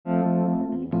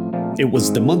It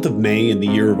was the month of May in the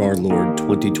year of our Lord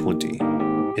 2020.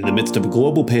 In the midst of a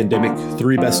global pandemic,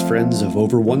 three best friends of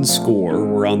over one score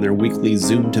were on their weekly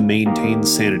Zoom to maintain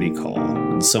sanity call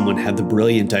when someone had the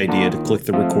brilliant idea to click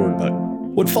the record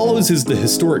button. What follows is the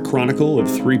historic chronicle of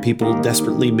three people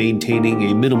desperately maintaining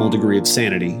a minimal degree of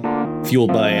sanity.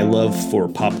 Fueled by a love for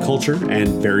pop culture and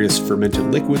various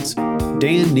fermented liquids,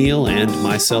 Dan, Neil, and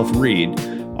myself, Reed,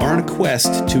 are on a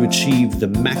quest to achieve the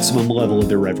maximum level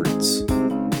of irreverence.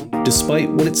 Despite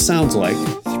what it sounds like,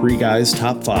 Three Guys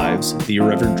Top Fives, The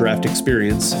Irreverent Draft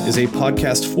Experience, is a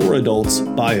podcast for adults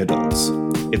by adults.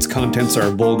 Its contents are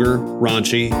vulgar,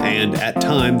 raunchy, and at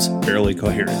times barely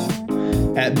coherent.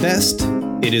 At best,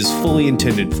 it is fully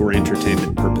intended for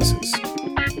entertainment purposes.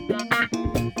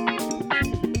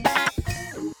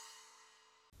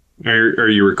 Are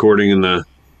you recording in the...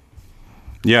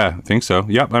 Yeah, I think so.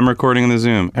 Yep, I'm recording in the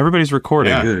Zoom. Everybody's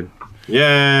recording. Yeah. Good. Yay!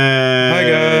 Hi,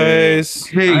 guys.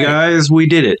 Hey, guys, we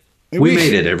did it. We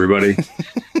made it, everybody.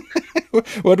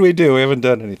 What do we do? We haven't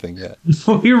done anything yet.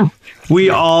 We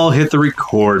all hit the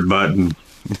record button.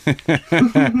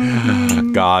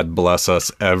 God bless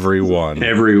us, everyone.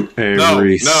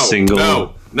 Every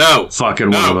single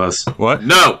fucking one of us. What?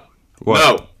 No.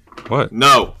 What?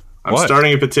 No. I'm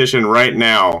starting a petition right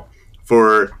now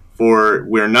for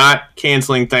we're not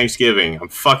canceling Thanksgiving. I'm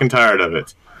fucking tired of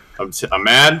it. I'm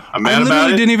mad. I'm mad about it. I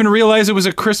literally didn't even realize it was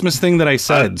a Christmas thing that I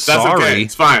said. That's Sorry. Okay.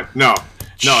 It's fine. No.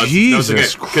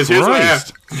 Jesus Christ. Here's what I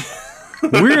have.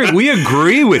 We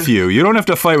agree with you. You don't have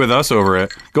to fight with us over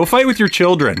it. Go fight with your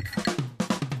children.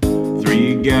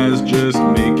 Three guys just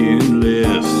making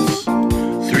lists.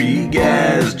 Three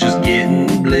guys just getting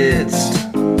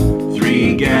blitzed.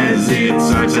 Three guys,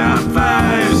 it's our top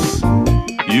fives.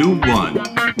 You won,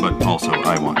 but also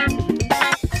I won.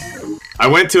 I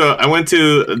went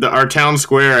to our town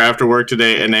square after work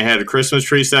today, and they had a Christmas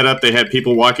tree set up. They had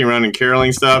people walking around and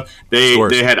caroling stuff. They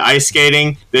had ice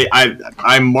skating.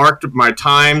 I marked my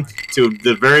time to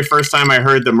the very first time I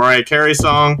heard the Mariah Carey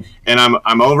song, and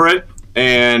I'm over it.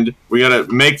 And we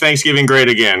gotta make Thanksgiving great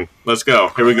again. Let's go.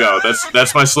 Here we go.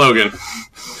 That's my slogan.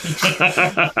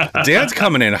 Dan's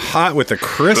coming in hot with the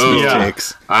Christmas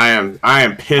takes. I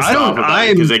am pissed off about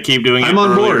it because they keep doing it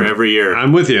earlier every year.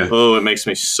 I'm with you. Oh, it makes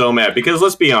me so mad because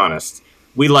let's be honest.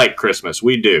 We like Christmas.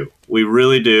 We do. We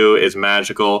really do. It's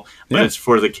magical, but it's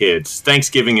for the kids.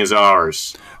 Thanksgiving is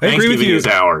ours. I agree with you. Thanksgiving is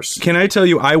ours. Can I tell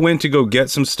you, I went to go get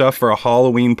some stuff for a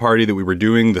Halloween party that we were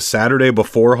doing the Saturday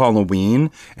before Halloween,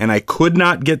 and I could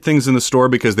not get things in the store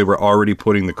because they were already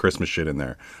putting the Christmas shit in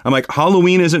there. I'm like,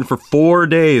 Halloween isn't for 4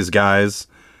 days, guys.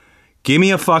 Give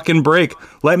me a fucking break.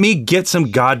 Let me get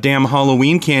some goddamn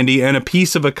Halloween candy and a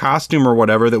piece of a costume or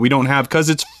whatever that we don't have because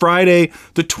it's Friday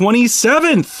the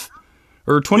 27th.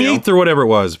 Or 28th or whatever it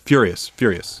was. Furious.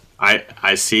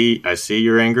 I see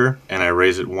your anger, and I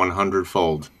raise it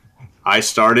 100-fold. I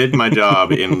started my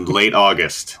job in late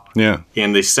August. Yeah.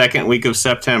 In the second week of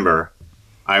September,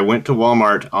 I went to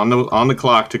Walmart on the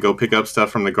clock to go pick up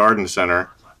stuff from the garden center,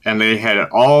 and they had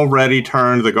already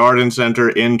turned the garden center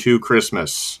into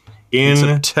Christmas. In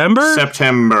September?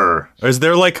 September. Is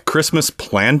there like Christmas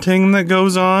planting that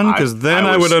goes on? Because then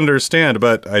I would understand,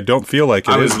 but I don't feel like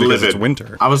it is because it's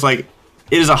winter. I was like,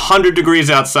 it is 100 degrees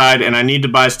outside, and I need to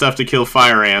buy stuff to kill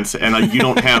fire ants, and you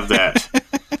don't have that.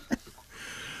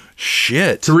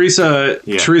 Shit. Teresa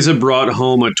brought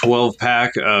home a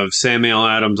 12-pack of Samuel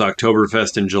Adams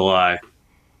Oktoberfest in July.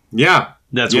 Yeah.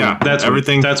 That's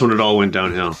when it all went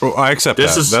downhill. Oh, I accept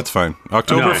that. That's fine.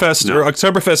 Oktoberfest or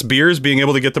Oktoberfest beers, being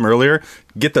able to get them earlier,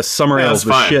 get the summer ales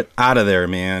shit out of there,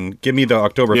 man. Give me the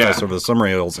Oktoberfest over the summer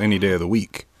ales any day of the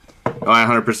week. Oh, I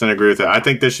 100% agree with that. I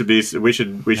think this should be. We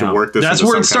should work this. That's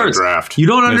into where it some kind of starts. Draft. You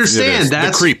don't understand.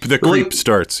 That's the creep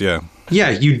starts. Yeah.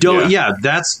 Yeah, you don't. Yeah,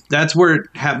 that's where it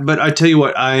happened. But I tell you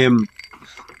what, I am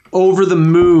over the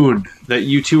moon that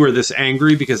you two are this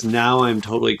angry because now I'm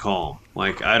totally calm.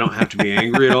 Like I don't have to be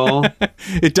angry at all.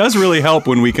 It does really help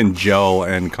when we can gel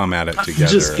and come at it together.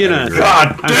 Just gonna.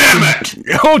 God damn it!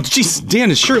 Oh, jeez,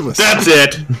 Dan is shirtless. That's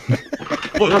it.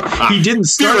 Well, he didn't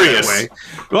start that way.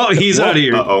 Well, he's out of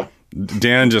here. Uh-oh.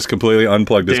 Dan just completely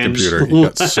unplugged his computer. He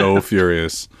got so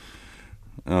furious.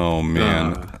 Oh,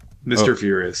 man. Mr.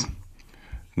 Furious.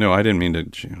 No, I didn't mean to.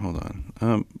 Hold on.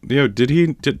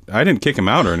 I didn't kick him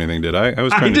out or anything, did I?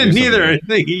 I didn't either. I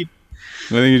think he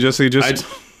just. That's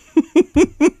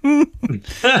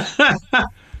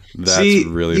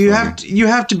really funny. You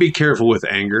have to be careful with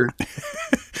anger.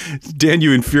 Dan,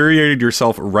 you infuriated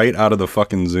yourself right out of the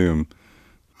fucking Zoom.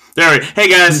 Hey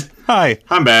guys. Hi.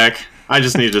 I'm back. I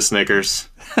just needed a Snickers.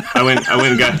 I went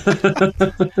and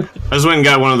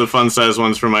got one of the fun size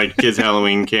ones for my kids'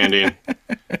 Halloween candy.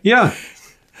 Yeah.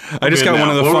 I just got one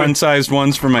of the fun-sized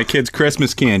ones for my kids'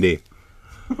 Christmas candy.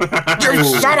 You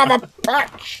son of a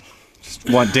bitch! Just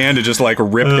want Dan to just like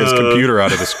rip his computer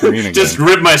out of the screen again. Just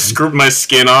rip my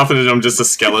skin off and I'm just a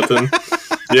skeleton.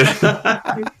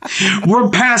 Yeah. We're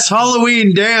past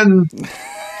Halloween, Dan.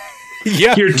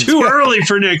 Yeah, You're too early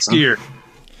for next year.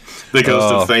 The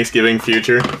ghost of Thanksgiving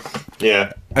future.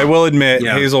 Yeah. I will admit,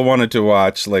 Hazel wanted to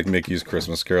watch like Mickey's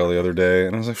Christmas Carol the other day,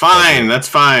 and I was like, "Fine, that's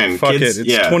fine. Fuck Kids, it.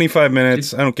 It's 25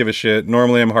 minutes. I don't give a shit.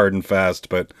 Normally, I'm hard and fast,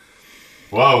 but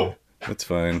whoa, that's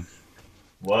fine.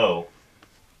 Whoa.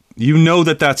 You know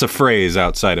that's a phrase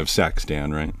outside of sex,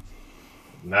 Dan, right?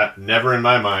 Never in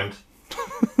my mind.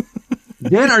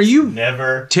 Dan, are you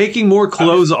never taking more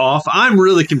clothes off? I'm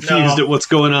really confused at what's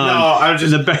going on. No, I was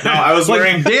just in the back. No, I was like,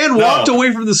 wearing. Dan walked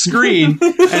away from the screen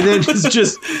and then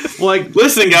just like,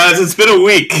 listen, guys, it's been a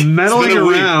week. Meddling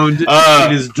around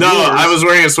in his drawers. No, I was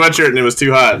wearing a sweatshirt and it was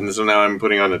too hot, and so now I'm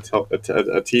putting on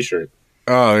a t-shirt.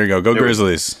 Oh, there you go. Go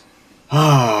Grizzlies.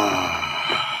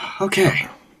 Okay.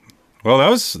 Well,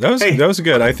 that was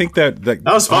good. I think that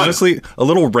was fun. Honestly, a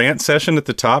little rant session at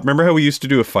the top. Remember how we used to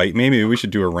do a fight? Maybe we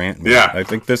should do a rant. Yeah. I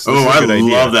think this is a good idea. I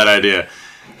love that idea.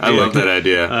 I love that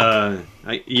idea.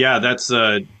 That's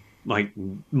like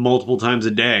multiple times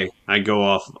a day I go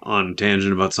off on a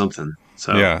tangent about something.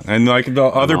 So yeah, and like the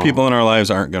other people in our lives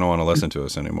aren't going to want to listen to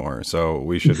us anymore. So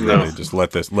we should really just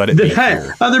let it be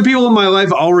here. Other people in my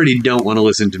life already don't want to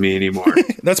listen to me anymore.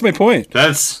 That's my point.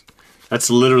 That's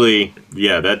literally,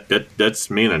 that's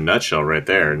me in a nutshell right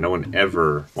there. No one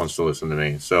ever wants to listen to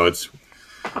me. So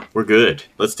we're good.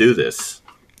 Let's do this.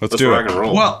 Let's do rock it. and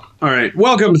roll. Well, all right.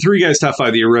 Welcome to 3 Guys Top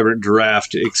 5, the Irreverent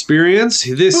Draft Experience.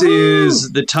 This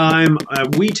is the time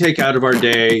we take out of our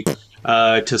day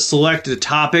to select a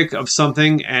topic of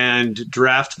something and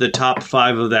draft the top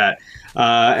 5 of that.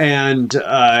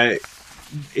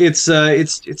 It's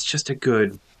just a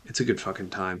good fucking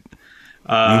time.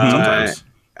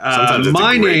 Sometimes it's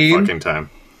my a great name, fucking time.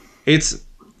 It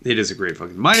is a great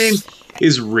fucking. My name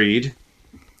is Reed.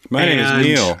 My name is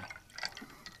Neil.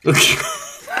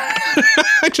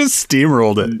 I just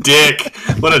steamrolled it. Dick.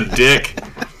 What a dick.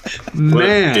 Man. What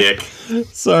a dick.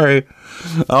 Sorry.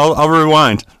 I'll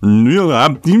rewind. Neil, I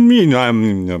don't think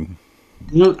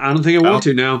I want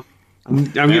to now.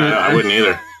 I wouldn't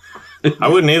either. I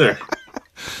wouldn't either.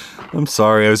 I'm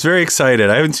sorry. I was very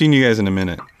excited. I haven't seen you guys in a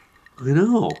minute. I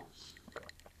know.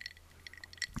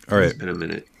 All right. It's been a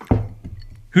minute.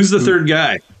 Who's the third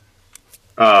guy?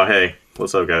 Oh, hey.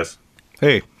 What's up, guys?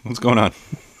 Hey, what's going on?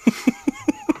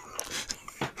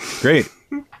 Great.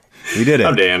 We did it.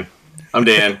 I'm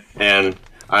Dan, and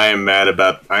I am mad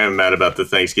about the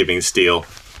Thanksgiving steal.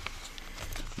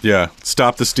 Yeah.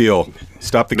 Stop the steal.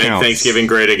 Stop the Make count. Thanksgiving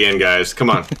great again, guys. Come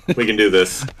on. We can do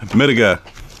this. Mitiga.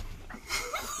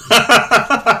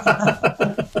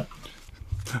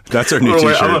 That's our new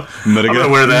t-shirt. I'm gonna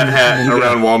wear that hat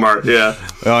around Walmart. Yeah.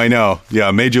 Oh, I know.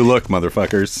 Yeah, made you look,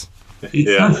 motherfuckers.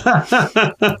 Yeah.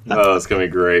 Oh, it's gonna be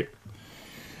great.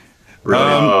 Really?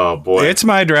 Oh boy. It's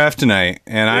my draft tonight,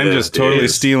 and I'm just totally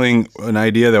stealing an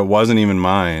idea that wasn't even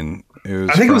mine.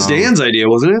 I think it was Dan's idea,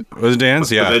 wasn't it? Was it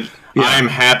Dan's? Yeah. I'm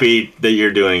happy that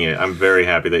you're doing it. I'm very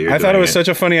happy that you're doing it. I thought it was such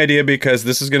a funny idea because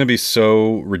this is going to be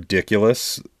so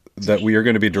ridiculous that we are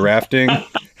going to be drafting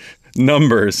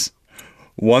numbers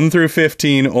 1 through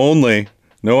 15 only,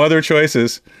 no other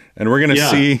choices, and we're going to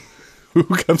see who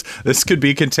comes. This could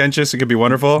be contentious. It could be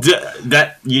wonderful.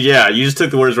 You just took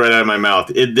the words right out of my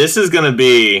mouth. This is going to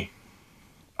be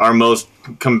our most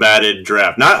combated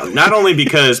draft. Not only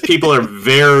because people are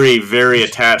very, very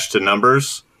attached to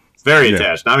numbers, very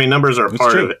attached. I mean, numbers are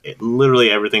part of literally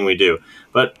everything we do,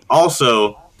 but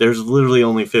also there's literally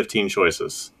only 15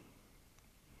 choices.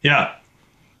 Yeah,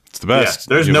 it's the best.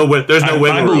 Yeah, there's no wiggle room.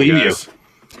 I believe you.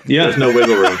 Yeah, there's no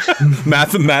wiggle room.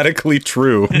 Mathematically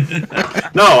true.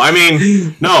 No, I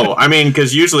mean,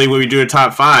 because usually when we do a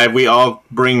top 5, we all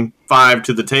bring 5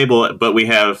 to the table, but we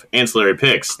have ancillary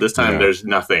picks. This time, there's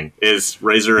nothing. It's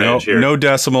razor edge here. No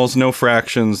decimals, no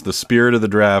fractions. The spirit of the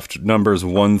draft, numbers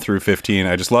 1 through 15.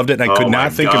 I just loved it, and I could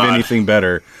not think of anything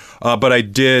better. But I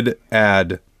did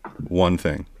add one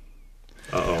thing.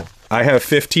 Uh-oh. I have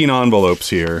 15 envelopes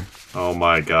here. Oh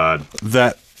my God.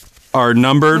 That are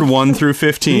numbered 1 through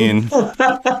 15.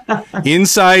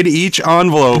 Inside each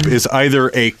envelope is either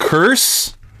a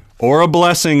curse or a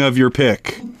blessing of your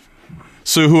pick.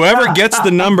 So whoever gets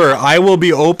the number, I will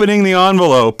be opening the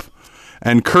envelope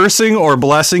and cursing or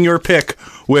blessing your pick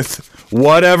with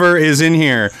whatever is in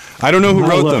here. I don't know who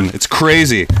wrote them. It's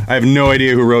crazy. I have no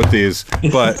idea who wrote these,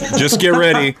 but just get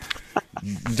ready.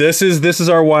 This is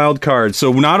our wild card.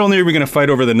 So not only are we going to fight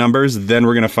over the numbers, then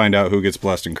we're going to find out who gets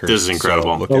blessed and cursed. This is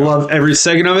incredible. So I love every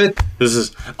second of it. This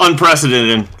is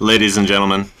unprecedented, ladies and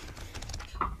gentlemen.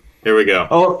 Here we go.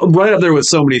 Oh, right up there with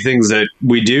so many things that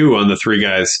we do on the Three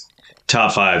Guys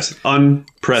top fives.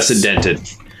 Unprecedented.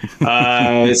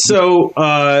 So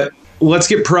let's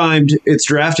get primed. It's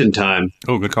drafting time.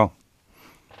 Oh, good call.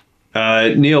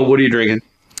 Neil, what are you drinking?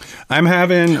 I'm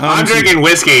having. I'm drinking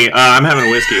whiskey. I'm having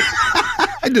a whiskey.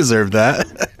 I deserve that.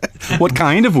 What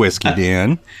kind of whiskey,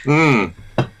 Dan?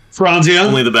 Franzia.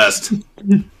 Only the best.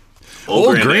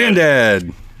 Old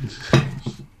Granddad.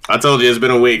 I told you it's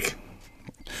been a week.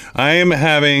 I am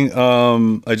having.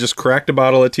 I just cracked a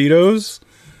bottle of Tito's,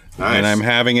 Nice. and I'm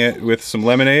having it with some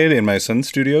lemonade in my Sun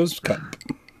Studios cup.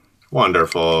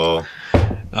 Wonderful.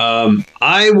 As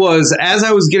I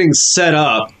was getting set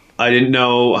up, I didn't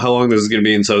know how long this was going to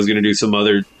be, and so I was going to do some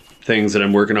other things that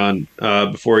I'm working on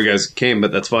before you guys came,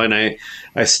 but that's fine.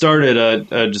 I started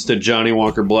just a Johnny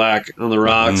Walker Black on the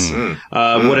rocks.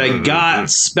 What I got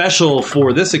special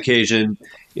for this occasion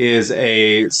is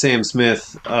a Sam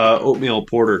Smith oatmeal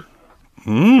porter.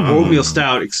 Oatmeal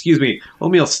stout, excuse me.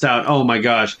 Oatmeal stout. Oh my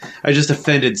gosh. I just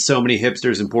offended so many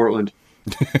hipsters in Portland.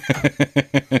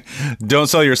 Don't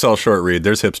sell yourself short, Reed.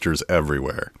 There's hipsters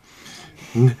everywhere.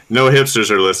 No hipsters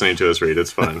are listening to us, Reed.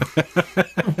 It's fine.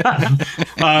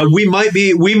 We might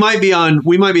be on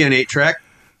 8-track.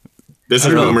 This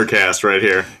is Boomercast right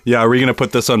here. Yeah, are we going to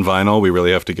put this on vinyl? We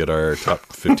really have to get our top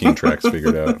 15 tracks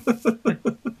figured out.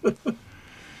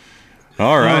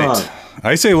 All right.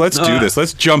 I say let's do this.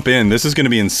 Let's jump in. This is going to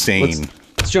be insane.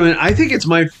 Let's jump in. I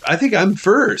think I'm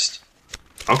first.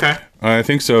 Okay. I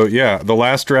think so. Yeah, the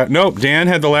last draft. Nope, Dan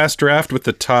had the last draft with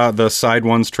the side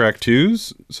ones, track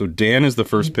twos. So Dan is the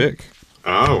first pick.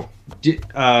 Oh.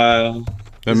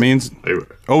 That means.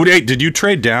 Oh wait, did you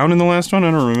trade down in the last one?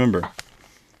 I don't remember.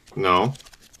 No.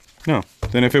 No.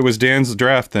 Then if it was Dan's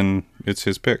draft, then it's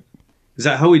his pick. Is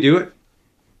that how we do it?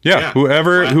 Yeah.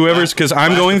 Whoever's because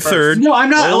I'm going third. No,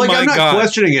 I'm not. Oh I'm not God.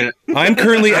 questioning it. I'm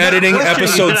currently editing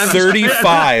episode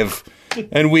 35,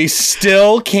 and we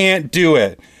still can't do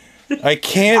it. I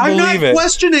can't I'm believe not it.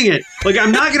 questioning it. Like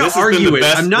I'm not going to argue it.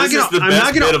 I'm not going to. I'm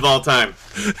not going bit of all time.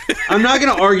 I'm not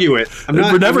going to argue it.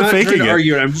 We're never faking trying to it.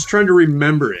 argue it. I'm just trying to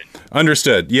remember it.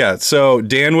 Understood. Yeah. So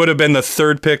Dan would have been the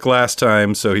third pick last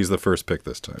time, so he's the first pick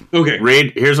this time. Okay.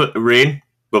 Reed.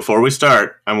 Before we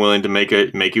start, I'm willing to make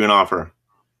you an offer.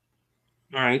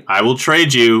 All right. I will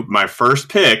trade you my first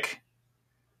pick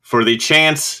for the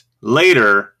chance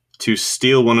later to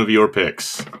steal one of your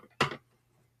picks.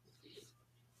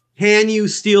 Can you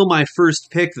steal my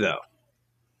first pick though?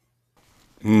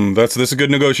 This is a good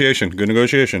negotiation. Good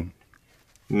negotiation.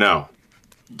 No.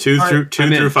 2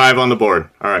 through 5 on the board.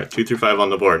 All right, 2 through 5 on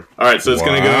the board. All right, so it's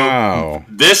going to go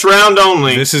this round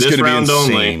only. This is going to be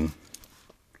insane.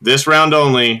 This round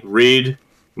only. Reed,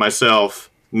 myself,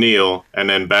 Neil, and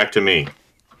then back to me.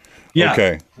 Yeah.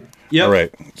 Okay. Yep. All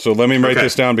right. So let me write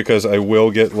this down because I will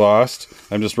get lost.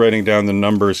 I'm just writing down the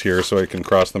numbers here so I can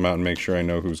cross them out and make sure I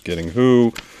know who's getting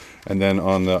who. And then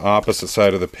on the opposite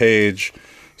side of the page,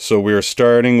 so we're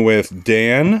starting with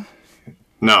Dan.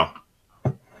 No.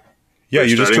 Yeah,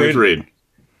 you just traded Reed.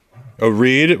 Oh,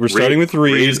 Reed. We're starting with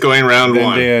Reed. Reed's going round then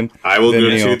 1. Dan, I will then go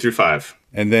Neil. 2 through 5.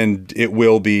 And then it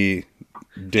will be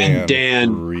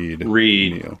Dan, Reed,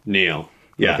 Neil.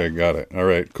 Yeah. Okay, got it. All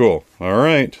right, cool. All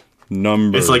right.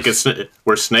 Numbers. It's like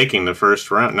we're snaking the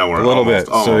first round. No, we're a little almost,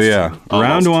 bit. Almost, so yeah,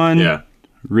 round 1. Yeah.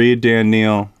 Reed, Dan,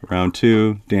 Neil. Round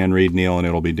 2, Dan, Reed, Neil, and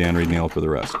it'll be Dan, Reed, Neil for the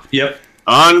rest. Yep.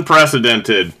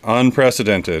 Unprecedented.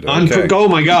 Okay. Oh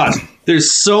my God.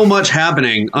 There's so much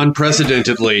happening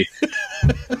unprecedentedly.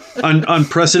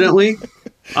 Unprecedentedly?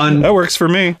 That works for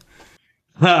me.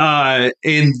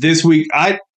 And this week,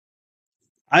 I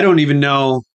don't even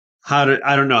know how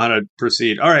to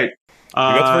proceed. All right. You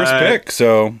got the first pick,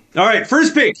 so. All right,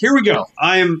 first pick. Here we go.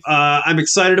 I'm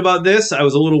excited about this. I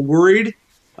was a little worried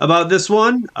about this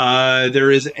one.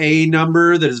 There is a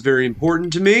number that is very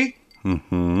important to me.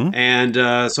 Mm-hmm.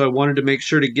 And so I wanted to make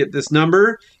sure to get this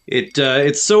number.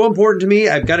 It's so important to me.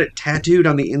 I've got it tattooed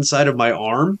on the inside of my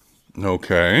arm.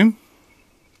 Okay.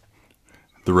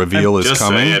 The reveal is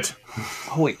coming. Say it.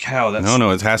 Holy cow!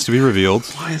 No, it has to be revealed.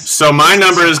 So my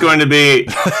number is going to be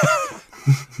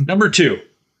number 2.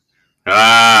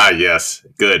 Ah, yes.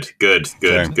 Good.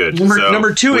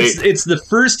 Number 2. It's the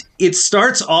first. It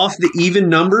starts off the even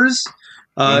numbers.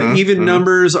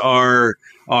 Numbers are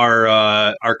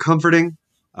comforting.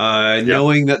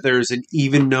 Knowing that there's an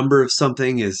even number of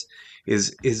something is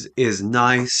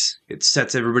nice. It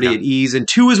sets everybody at ease. And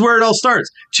 2 is where it all starts.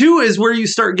 2 is where you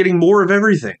start getting more of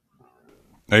everything.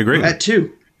 I agree. At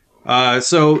 2.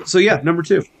 So yeah, number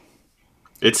 2.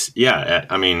 It's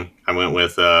I mean, I went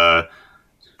with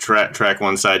track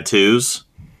 1 side 2s.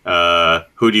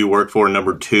 Who do you work for?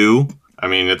 Number 2. I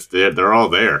mean, they're all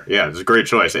there. Yeah, it's a great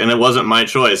choice, and it wasn't my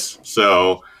choice,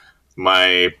 so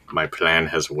my plan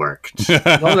has worked.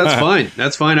 Oh, that's fine.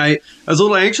 That's fine. I was a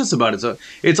little anxious about it. So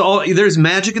it's all there's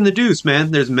magic in the deuce, man.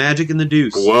 There's magic in the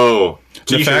deuce. Whoa!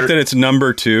 The fact that it's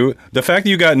number 2, the fact that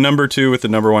you got number 2 with the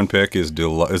number 1 pick is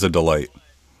a delight.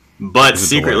 But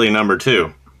secretly number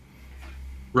 2.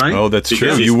 Right? Oh, that's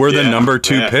Because true. You were the number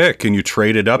 2 yeah. pick, and you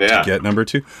traded up to get number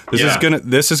 2.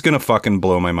 This is gonna fucking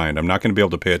blow my mind. I'm not gonna be able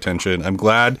to pay attention. I'm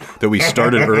glad that we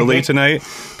started early tonight,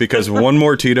 because one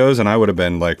more Tito's and I would have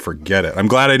been like, forget it. I'm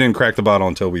glad I didn't crack the bottle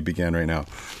until we began right now.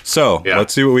 So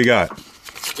let's see what we got.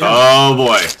 Oh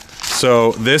boy!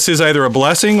 So this is either a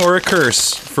blessing or a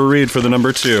curse for Reed for the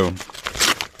number 2,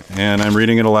 and I'm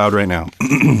reading it aloud right now.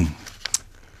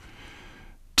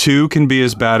 2 can be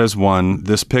as bad as 1.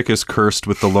 This pick is cursed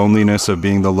with the loneliness of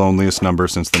being the loneliest number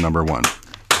since the number 1.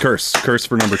 Curse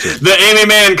for number 2. The Amy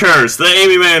Mann curse. The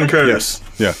Amy Mann curse.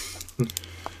 Yes. Yeah.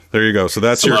 There you go. So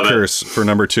that's your Love it. curse for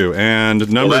number 2.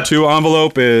 And number 2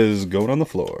 envelope is going on the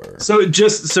floor. So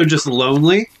just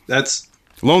lonely. That's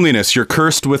Loneliness. You're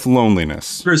cursed with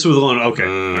loneliness. cursed with lonely. Okay.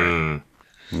 All right.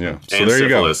 Yeah. So And there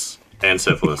syphilis. And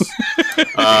syphilis.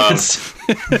 It's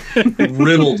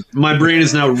riddled. My brain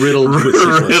is now riddled with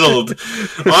syphilis. Riddled.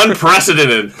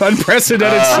 Unprecedented.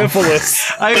 Unprecedented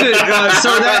syphilis. I did,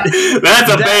 so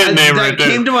That's a band name that right there.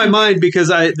 came to my mind because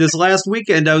this last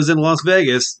weekend I was in Las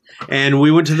Vegas and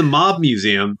we went to the Mob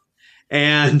Museum,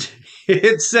 and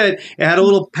it had a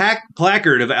little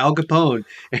placard of Al Capone,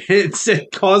 and it said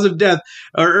cause of death,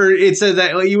 or it said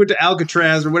that you went to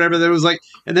Alcatraz or whatever. That was like,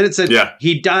 and then it said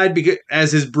he died because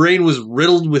as his brain was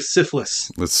riddled with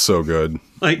syphilis. That's so good.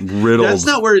 Like Riddled. That's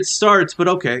not where it starts, but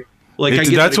okay. Like I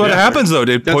get that's what happens though.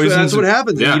 It poisons. That's what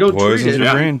happens. Yeah. You don't treat Poisons it.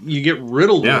 your brain. You get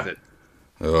riddled with it.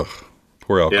 Ugh.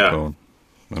 Poor Al Yeah. Capone.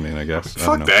 I mean, I guess. I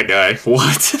Fuck don't know. that guy.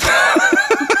 What?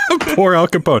 Poor Al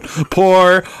Capone.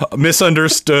 Poor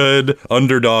misunderstood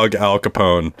underdog Al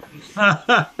Capone.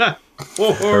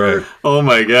 All right. Oh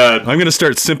my god. I'm going to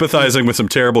start sympathizing with some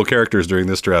terrible characters during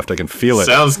this draft. I can feel it.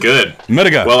 Sounds good.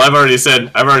 Metaga. Well, I already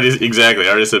said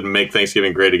make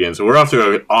Thanksgiving great again. So we're off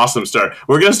to an awesome start.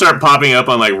 We're gonna start popping up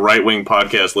on like right wing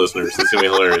podcast listeners. It's gonna be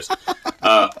hilarious.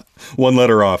 One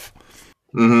letter off.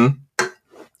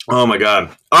 Oh my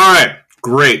god. All right.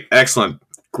 Great. Excellent.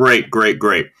 Great.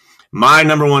 My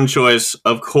number 1 choice,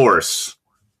 of course,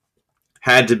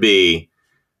 had to be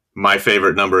my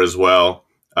favorite number as well.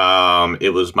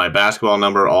 It was my basketball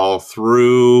number all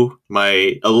through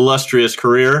my illustrious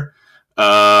career.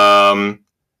 And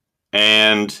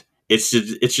it's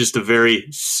just a very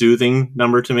soothing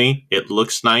number to me. It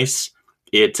looks nice.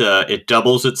 It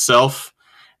doubles itself.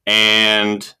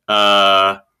 And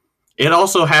it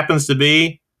also happens to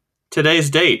be today's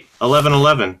date,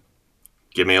 11/11.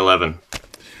 Give me 11.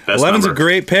 Best 11's number. a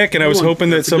great pick, and I was hoping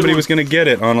that somebody was going to get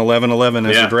it on 11/11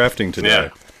 as Yeah. you're drafting today. Yeah.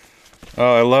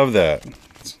 Oh, I love that.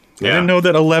 I didn't know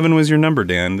that 11 was your number,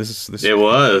 Dan. This. It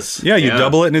was. Yeah, you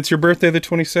double it, and it's your birthday the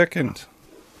 22nd.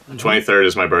 23rd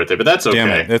is my birthday, but that's okay. Damn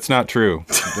it, that's not true.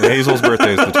 Hazel's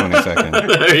birthday is the 22nd.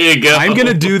 There you go. I'm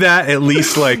gonna do that at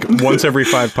least like once every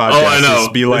 5 podcasts. Oh, I know.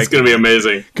 Just be like, it's gonna be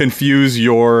amazing. confuse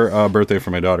your birthday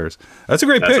for my daughters. That's a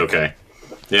great That's pick. okay.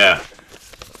 Yeah.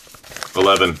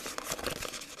 11.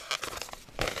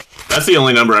 That's the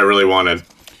only number I really wanted.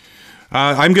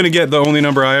 I'm gonna get the only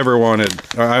number I ever wanted.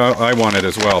 I wanted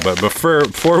as well. But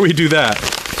before we do that,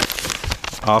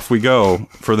 off we go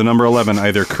for the number 11.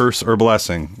 Either curse or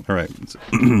blessing. All right,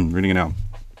 reading it now.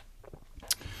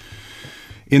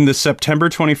 In the September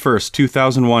 21st,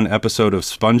 2001 episode of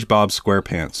SpongeBob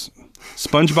SquarePants,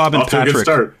 SpongeBob and Off to a good Patrick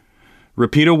start.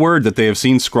 repeat a word that they have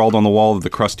seen scrawled on the wall of the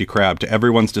Krusty Krab to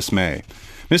everyone's dismay.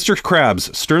 Mr.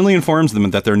 Krabs sternly informs them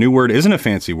that their new word isn't a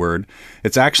fancy word.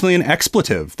 It's actually an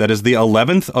expletive that is the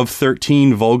 11th of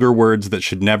 13 vulgar words that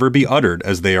should never be uttered,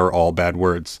 as they are all bad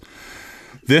words.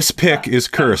 This pick is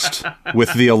cursed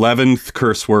with the 11th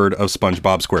curse word of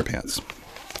SpongeBob SquarePants.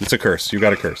 It's a curse. You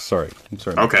got a curse. Sorry. I'm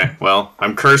sorry. Okay, well,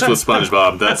 I'm cursed with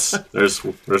SpongeBob.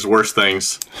 There's worse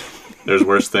things. There's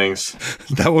worse things.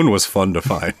 That one was fun to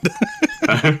find.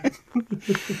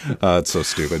 It's so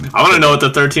stupid. I want to know what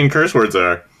the 13 curse words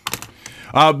are.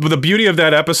 But the beauty of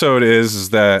that episode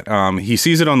is that he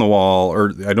sees it on the wall,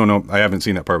 or I don't know, I haven't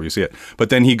seen that part where you see it,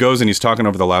 but then he goes and he's talking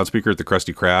over the loudspeaker at the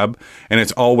Krusty Krab, and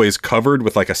it's always covered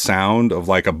with like a sound of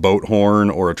like a boat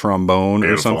horn or a trombone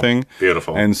or something.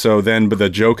 Beautiful. And so then, but the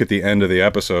joke at the end of the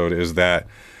episode is that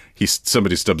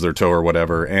somebody stubs their toe or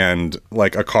whatever, and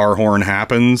like a car horn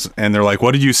happens, and they're like,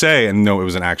 "What did you say?" And no, it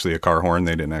wasn't actually a car horn.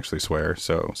 They didn't actually swear.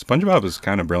 So SpongeBob is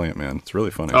kind of brilliant, man. It's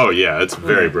really funny. Oh yeah, it's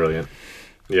very brilliant.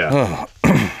 Yeah.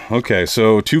 Okay,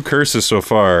 so 2 curses so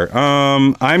far.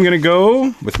 I'm gonna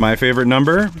go with my favorite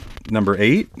number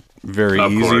 8. Very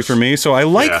easy for me. So I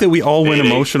like that we all went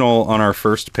emotional on our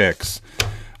first picks.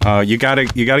 You gotta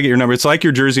get your number. It's like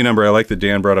your jersey number. I like that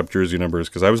Dan brought up jersey numbers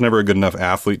because I was never a good enough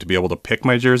athlete to be able to pick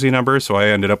my jersey number, so I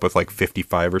ended up with like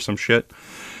 55 or some shit.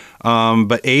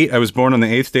 But 8, I was born on the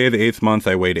 8th day of the 8th month.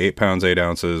 I weighed 8 pounds, 8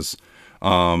 ounces.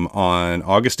 On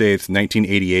August 8th,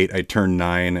 1988, I turned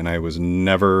 9, and I was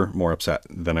never more upset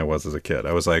than I was as a kid.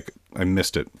 I was like, I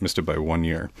missed it by 1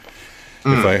 year.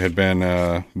 If I had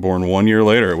been born 1 year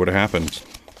later, it would have happened.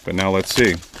 But now let's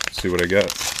see what I get.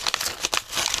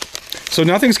 So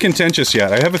nothing's contentious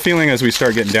yet. I have a feeling as we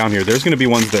start getting down here, there's going to be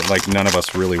ones that like none of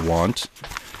us really want.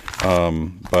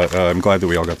 But I'm glad that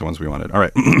we all got the ones we wanted. All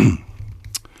right.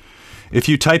 If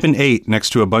you type an 8 next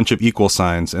to a bunch of equal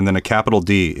signs and then a capital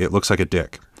D, it looks like a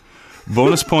dick.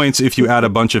 Bonus points if you add a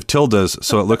bunch of tildes,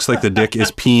 so it looks like the dick is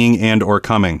peeing and or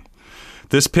coming.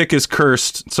 This pick is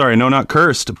cursed. Sorry, no, not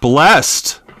cursed.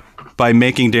 Blessed by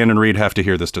making Dan and Reed have to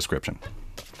hear this description.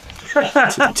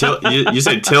 You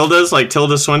said tildes, like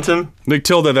Tilda Swinton? Like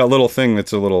tilde, that little thing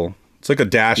that's it's like a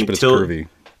dash, but it's curvy.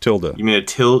 Tilde. You mean a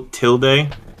tilde?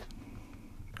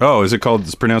 Oh,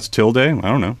 it's pronounced tilde? I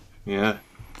don't know. Yeah.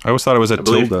 I always thought it was a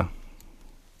tilde.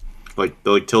 Like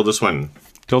Tilda Swinton.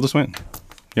 Tilda Swinton.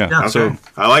 Yeah. Okay. So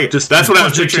I like it. That's what I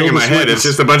was picturing in my head. It's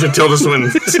just a bunch of Tilda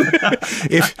Swintons.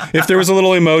 if there was a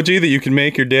little emoji that you could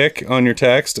make your dick on your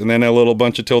text and then a little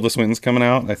bunch of Tilda Swintons coming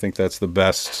out, I think that's the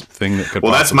best thing that could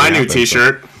that's my new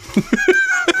t-shirt. So.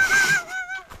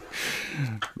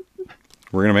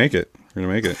 We're going to make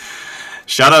it.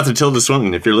 Shout out to Tilda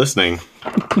Swinton if you're listening.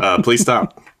 Please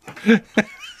stop.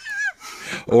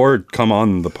 Or come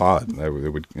on the pod. I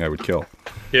would kill.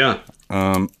 Yeah.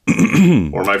 Or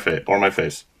my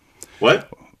face. What?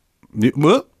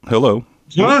 What? Hello.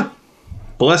 What?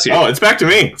 Bless you. Oh, it's back to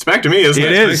me. Isn't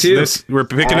it? It is. We're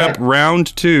picking up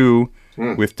round 2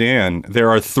 with Dan. There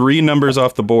are 3 numbers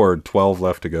off the board. 12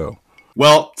 left to go.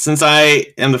 Well, since I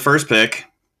am the first pick,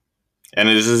 and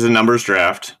this is a numbers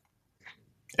draft,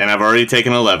 and I've already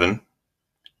taken 11,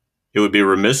 it would be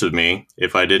remiss of me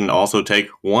if I didn't also take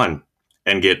 1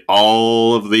 and get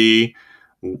all of the,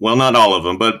 well, not all of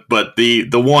them, but the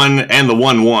 1 and the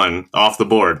 1 off the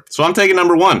board. So I'm taking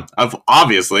number 1,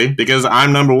 obviously, because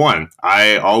I'm number 1.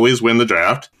 I always win the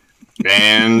draft,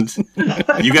 and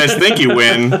you guys think you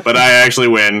win, but I actually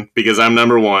win because I'm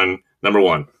number 1.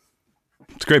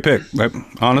 It's a great pick.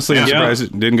 Honestly, I'm surprised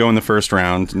it didn't go in the first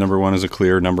round. Number 1 is a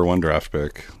clear number 1 draft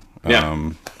pick.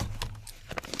 Yeah.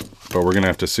 But we're going to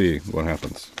have to see what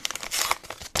happens.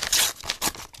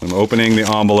 I'm opening the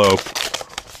envelope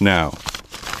now.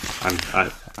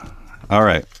 All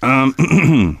right.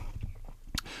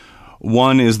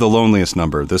 1 is the loneliest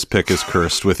number. This pick is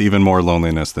cursed with even more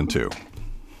loneliness than 2.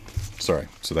 Sorry.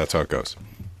 So that's how it goes.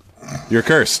 You're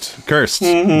cursed.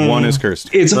 Mm-hmm. 1 is cursed.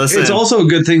 It's also a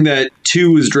good thing that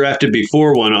 2 was drafted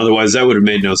before 1. Otherwise, that would have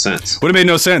made no sense. Would have made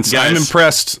no sense. Guys, I'm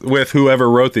impressed with whoever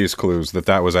wrote these clues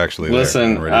that was actually listen,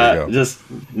 there and ready to go. Just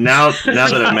now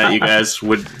that I've met you guys,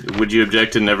 would you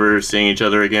object to never seeing each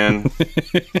other again?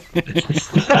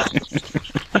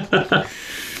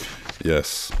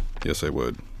 Yes, I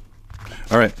would.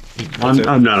 All right,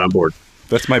 I'm not on board.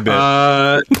 That's my bid.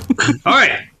 All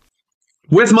right,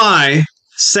 with my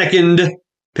second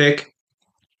pick,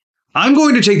 I'm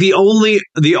going to take the only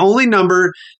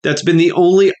number that's been the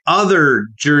only other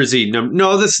jersey number.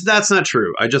 No, that's not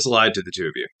true. I just lied to the two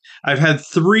of you. I've had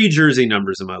 3 jersey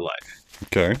numbers in my life.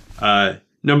 Okay.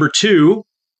 Number 2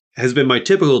 has been my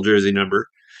typical jersey number.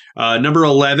 Number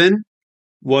 11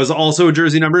 was also a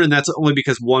jersey number, and that's only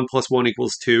because 1 + 1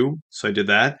 = 2. So I did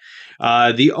that.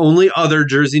 The only other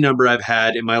jersey number I've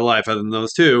had in my life, other than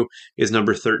those 2, is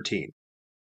number 13.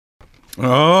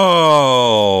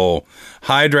 Oh,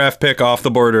 high draft pick off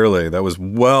the board early. It was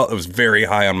very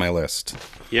high on my list.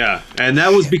 Yeah, and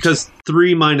that was because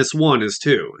 3 - 1 is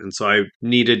 2, and so I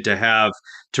needed to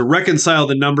reconcile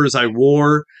the numbers I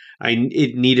wore.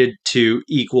 It needed to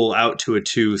equal out to a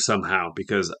 2 somehow,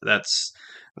 because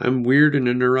I'm weird in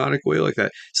a neurotic way like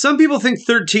that. Some people think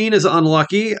 13 is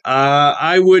unlucky.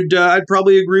 I'd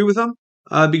probably agree with them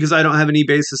because I don't have any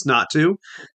basis not to.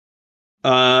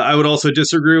 I would also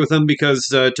disagree with them because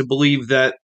to believe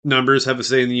that numbers have a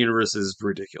say in the universe is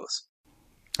ridiculous.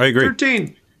 I agree.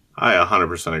 13. I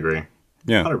 100% agree.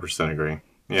 Yeah. 100% agree.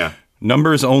 Yeah.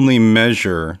 Numbers only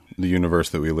measure the universe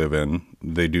that we live in.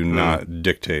 They do not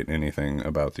dictate anything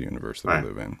about the universe that we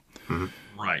live in.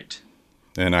 Right.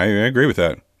 And I agree with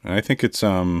that. And I think it's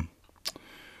I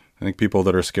think people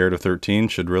that are scared of 13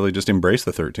 should really just embrace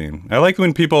the 13. I like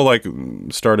when people like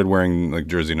started wearing like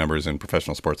jersey numbers in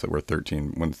professional sports that were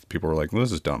 13 when people were like, well,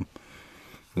 this is dumb.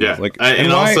 Yeah. Like,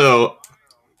 and also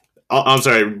I'm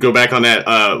sorry, go back on that.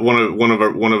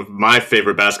 One of my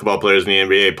favorite basketball players in the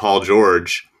NBA, Paul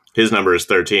George, his number is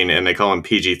 13, and they call him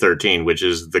PG-13, which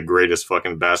is the greatest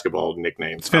fucking basketball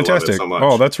nickname. It's fantastic. I love it so much.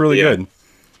 Oh, that's really good.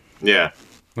 Yeah.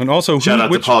 And also, shout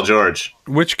out to Paul George.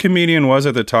 Which comedian was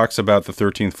it that talks about the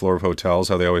 13th floor of hotels,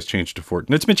 how they always change to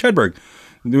 14? It's Mitch Hedberg.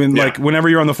 Like, whenever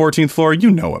you're on the 14th floor,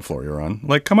 you know what floor you're on.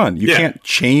 Like, come on. You can't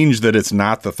change that it's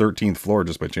not the 13th floor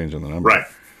just by changing the number. Right.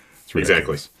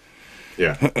 Exactly.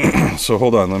 Yeah. So,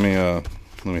 hold on. Let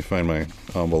me find my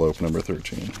envelope number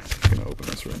 13. I'm going to open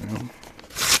this right now.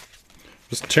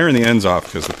 Just tearing the ends off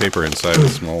because the paper inside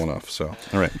is small enough. So,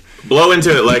 all right. Blow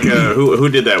into it like who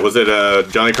did that? Was it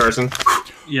Johnny Carson?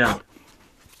 Yeah.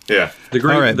 Yeah. The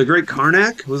great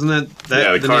Karnak? Wasn't that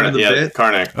yeah, the name of the bit?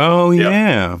 Karnak. Oh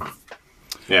yeah.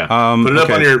 Yeah. Put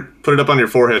it up on your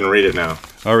forehead and read it now.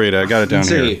 I'll read it. I got it down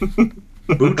here.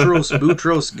 Boutros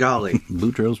Ghali.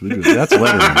 Boutros. That's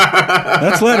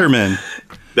Letterman.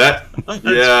 That's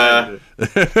Letterman.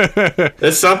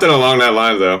 It's something along that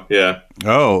line, though. Yeah.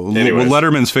 Oh, well,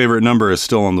 Letterman's favorite number is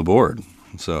still on the board,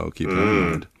 so keep that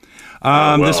in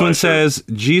mind. This one says,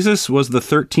 Jesus was the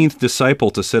 13th disciple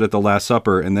to sit at the Last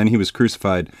Supper, and then he was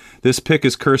crucified. This pick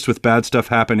is cursed with bad stuff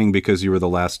happening because you were the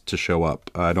last to show up.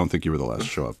 I don't think you were the last to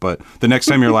show up, but the next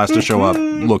time you're last to show up,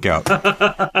 look out.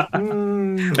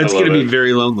 It's going to be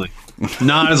very lonely.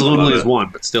 Not as lonely as one,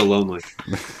 but still lonely.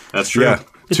 That's true. Yeah.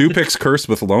 2 picks cursed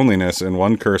with loneliness and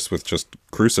 1 cursed with just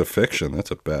crucifixion.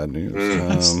 That's a bad news.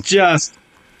 It's just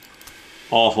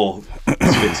awful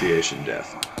asphyxiation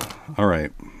death. All right.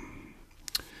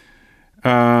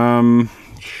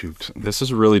 Shoot. This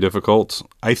is really difficult.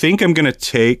 I think I'm going to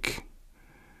take...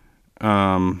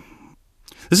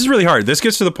 this is really hard. This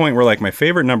gets to the point where like my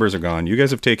favorite numbers are gone. You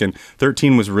guys have taken...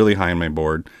 13 was really high on my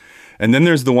board. And then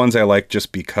there's the ones I like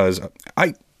just because...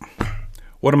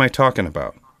 What am I talking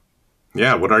about?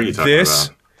 Yeah, what are you talking about? This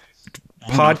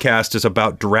podcast is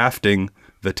about drafting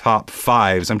the top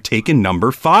 5s. I'm taking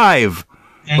number 5.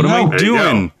 What am I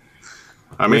doing?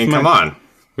 I mean, come on.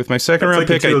 With my second round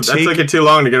pick, that's taking too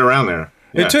long to get around there.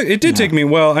 Yeah. It did take me.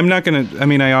 Well, I'm not going to. I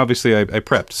mean, I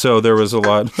prepped, so there was a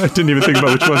lot. I didn't even think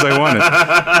about which ones I wanted.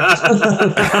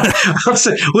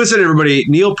 Listen, everybody.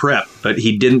 Neil prepped, but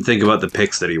he didn't think about the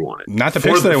picks that he wanted. Not the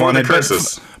picks that I wanted,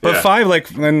 but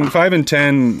 5, and 5 and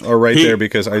 10 are right there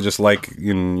because I just like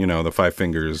the 5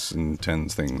 fingers and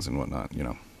 10s things and whatnot.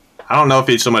 I don't know if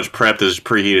he so much prepped as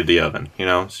preheated the oven.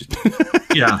 Yeah.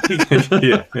 yeah.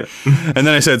 And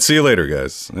then I said, "See you later,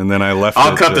 guys." And then I left.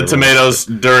 I'll cut the tomatoes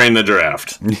during the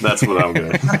draft. That's what I'm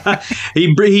going.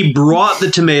 He brought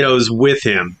the tomatoes with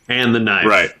him and the knife,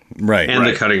 right, and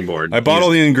the cutting board. I bought all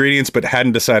the ingredients, but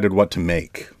hadn't decided what to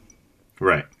make.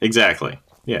 Right. Exactly.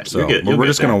 Yeah. So we're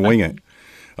just gonna wing it.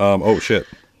 Oh shit.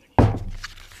 All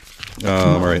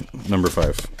right. Number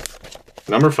 5.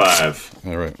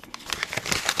 All right.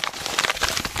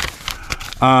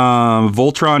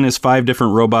 Voltron is 5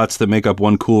 different robots that make up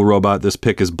one cool robot. This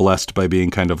pick is blessed by being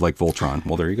kind of like Voltron.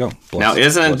 Well, there you go. Blessed. Now,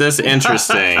 isn't this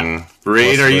interesting?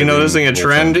 Reed, are you noticing a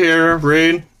trend here,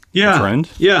 Reed? Yeah. A trend?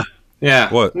 Yeah.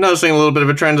 Yeah. What? Noticing a little bit of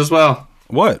a trend as well.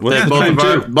 What?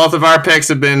 Both of our picks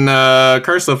have been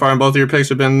cursed so far, and both of your picks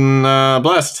have been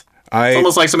blessed. It's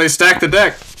almost like somebody stacked the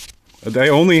deck. I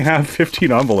only have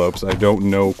 15 envelopes. I don't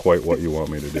know quite what you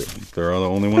want me to do. They're the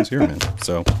only ones here, man.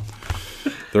 So...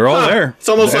 They're all there. It's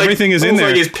almost everything is in there.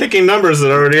 Like he's picking numbers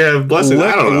that already have blessings.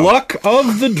 I don't know. Luck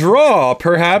of the draw,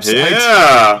 perhaps.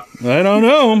 Yeah. I don't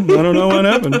know. I don't know what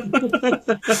happened.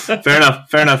 Fair enough.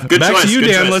 Good choice. Back to you,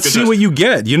 Dan. Let's see what you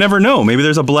get. You never know. Maybe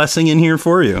there's a blessing in here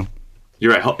for you.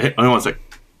 You're right. Hey, hold on 1 sec.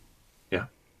 Yeah.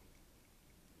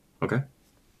 Okay. Are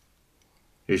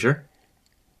you sure?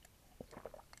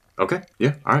 Okay.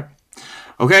 Yeah. All right.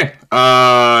 Okay.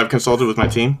 I've consulted with my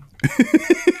team,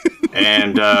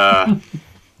 and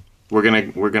we're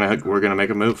gonna make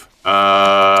a move.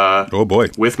 Oh boy!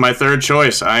 With my third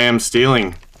choice, I am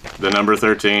stealing the number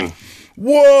 13.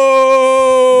 Whoa!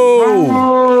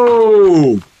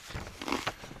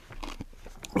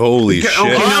 Holy shit!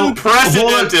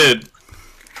 Unprecedented.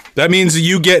 That means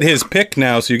you get his pick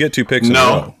now, so you get 2 picks in a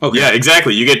row. Okay. Yeah,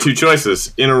 exactly. You get 2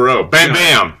 choices in a row. Bam,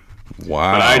 bam.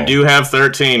 Wow. But I do have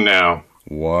 13 now.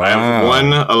 Wow. I have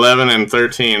 1, 11, and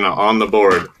 13 on the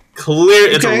board.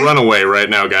 It's a runaway right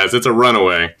now, guys. It's a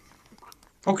runaway.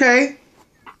 Okay.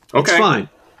 Okay. It's fine.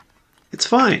 It's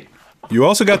fine. You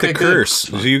also got Okay, the good. curse.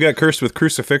 So you got cursed with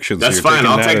crucifixion. That's so you're fine.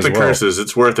 taking I'll that take as the well. curses.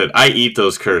 It's worth it. I eat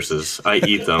those curses. I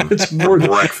eat them It's for worth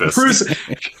breakfast.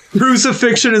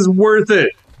 Crucifixion is worth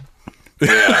it.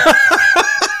 Yeah.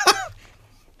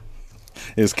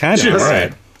 It's kind of Just,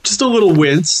 right. just a little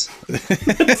wince.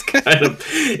 It's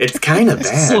kind of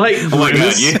bad. Slight Oh my god,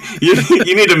 wince.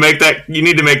 you need to make that. You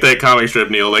need to make that comic strip,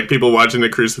 Neil. Like people watching the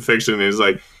crucifixion is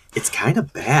like, it's kind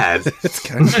of bad. It's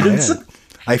kind of bad.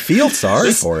 I feel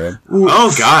sorry for him.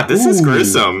 Oh god, this is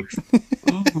gruesome.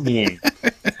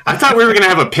 I thought we were gonna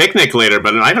have a picnic later,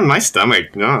 but I don't. My stomach.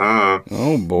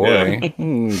 Oh boy. Yeah.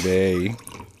 Ooh, bae.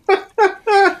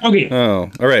 Okay. Oh,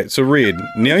 all right. So Reed,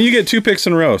 now you get 2 picks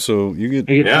in a row. So you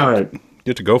Yeah. All right.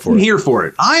 get to go for I'm it. here for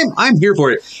it. I'm here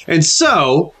for it. And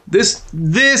so this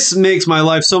makes my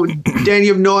life so. Dan, you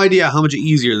have no idea how much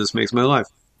easier this makes my life.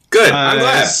 Good. I'm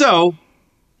glad. So,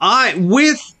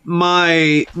 with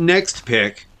my next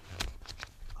pick,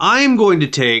 I am going to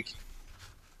take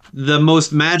the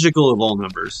most magical of all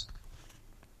numbers,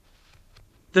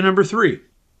 the number 3.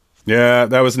 Yeah,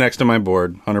 that was next to my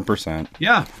board. 100%.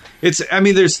 Yeah,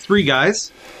 there's 3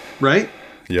 guys, right?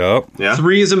 Yup. Yeah.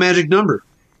 3 is a magic number.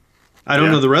 I don't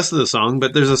Yeah. know the rest of the song,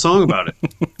 but there's a song about it.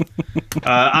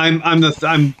 I'm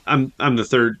the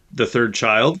third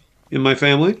child in my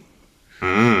family.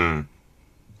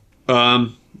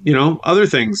 Other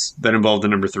things that involve the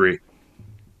number 3.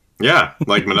 Yeah.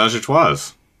 Like Menage a Trois.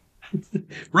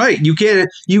 Right. You can't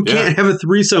have a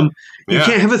threesome. You Yeah.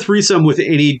 can't have a threesome with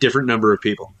any different number of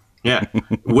people. Yeah.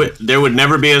 There would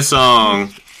never be a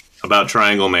song about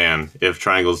Triangle Man if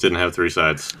triangles didn't have 3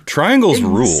 sides. Triangles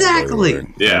rule. Exactly. by the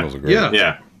way. Yeah. Triangles are great. Yeah.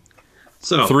 Yeah.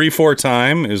 So 3/4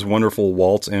 time is wonderful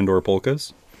waltz and or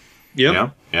polkas. yep. Yeah.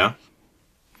 Yeah.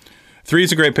 3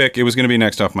 is a great pick. It was going to be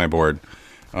next off my board.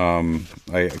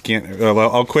 I can't.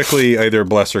 I'll quickly either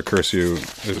bless or curse you,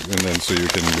 and then so you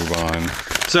can move on.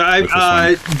 So With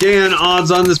this Dan,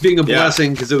 odds on this being a Yeah.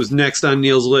 blessing because it was next on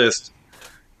Neil's list.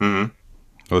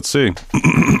 Let's see.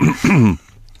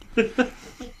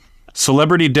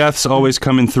 Celebrity deaths always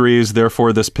come in 3s.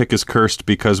 Therefore, this pick is cursed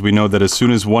because we know that as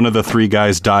soon as one of the 3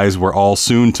 guys dies, we're all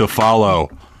soon to follow.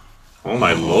 Oh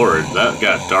my lord, that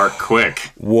got dark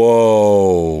quick.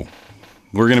 Whoa.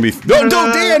 We're going to be... No,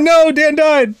 don't, Dan! No, Dan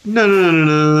died!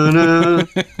 No.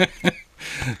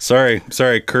 Sorry.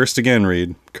 Cursed again,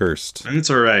 Reed. Cursed. It's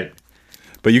all right.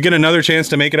 But you get another chance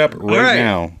to make it up right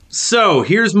now. So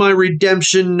here's my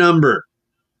redemption number.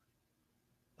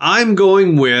 I'm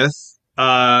going with.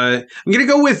 I'm gonna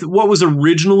go with what was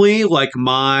originally like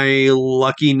my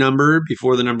lucky number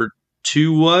before the number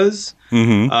 2 was.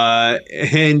 Mm-hmm.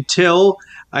 Until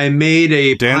I made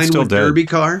a Dan's still Pinewood dead. Derby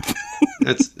car.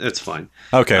 That's fine.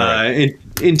 Okay. Right.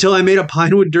 Until I made a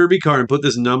Pinewood Derby car and put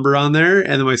this number on there,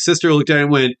 and then my sister looked at it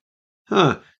and went,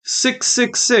 "Huh,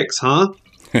 666, huh?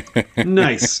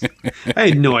 Nice." I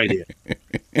had no idea.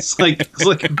 It's like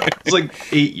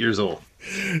 8 years old.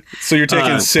 So you're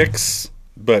taking 6,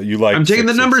 but you like... I'm taking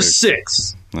the number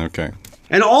 666. 6. Okay.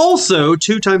 And also,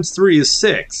 2 times 3 is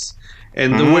 6.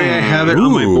 And the way I have it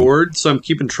on my Ooh. board, so I'm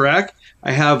keeping track,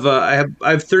 I have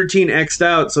 13 X'd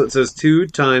out, so it says 2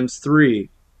 times 3,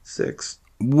 6.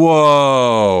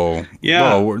 Whoa.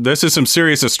 Yeah. Whoa, this is some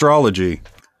serious astrology.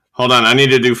 Hold on, I need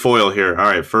to do foil here. All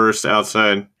right, first,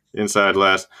 outside, inside,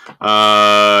 last.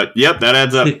 Yep, that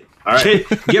adds up. All right.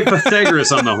 Get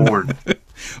Pythagoras on the horn.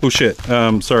 Oh, shit.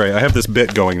 Sorry, I have this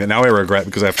bit going that now I regret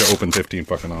because I have to open 15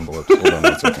 fucking envelopes. Hold on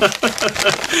one second.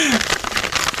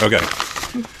 Okay.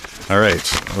 All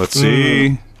right. Let's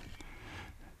see.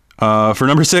 For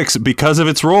number 6, because of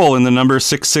its role in the number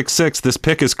 666, this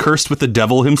pick is cursed with the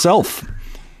devil himself.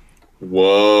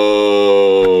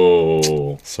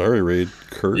 Whoa. Sorry, Reed.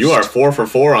 Cursed. You are 4 for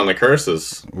 4 on the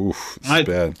curses. Oof, this is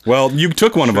bad. Well, you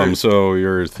took one of them, so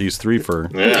he's 3 for...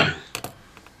 Yeah.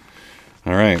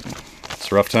 All right.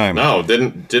 It's a rough time. No,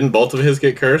 didn't both of his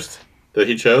get cursed that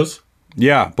he chose?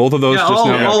 Yeah, both of those Yeah, just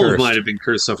now got all of cursed. mine have been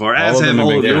cursed so far, All as of them have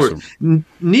have all been of cursed. yours.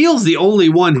 Neil's the only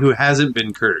one who hasn't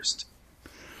been cursed.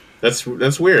 That's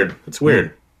weird. That's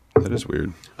weird. That is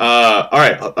weird. All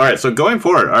right. So going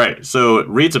forward, all right. So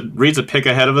Reed's a pick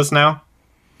ahead of us now.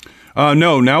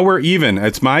 No, now we're even.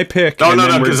 It's my pick. Oh and no,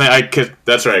 then we're- because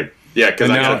that's right. Yeah, because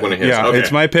I got one of his. Yeah, Okay.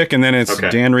 it's my pick, and then it's Okay.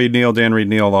 Dan Reed Neil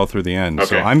all through the end. So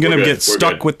Okay, I'm gonna we're good, get we're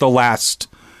stuck good. with the last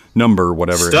number,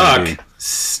 whatever. it may be.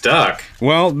 Stuck.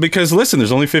 Well, because listen,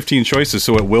 there's only 15 choices,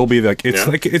 so it will be like Yeah.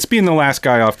 it's being the last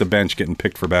guy off the bench getting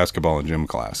picked for basketball in gym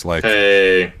class. Like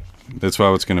Hey. that's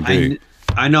how it's gonna be.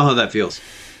 I know how that feels.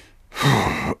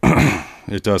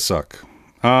 It does suck.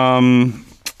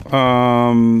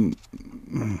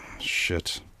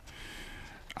 Shit.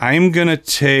 I'm going to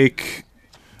take...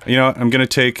 I'm going to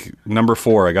take number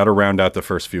 4. I got to round out the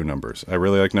first few numbers. I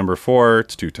really like number 4.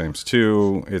 It's 2 times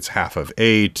 2. It's half of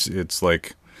 8. It's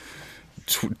like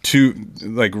 2,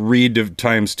 like read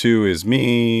times 2 is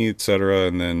me, etc.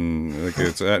 And then like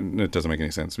it doesn't make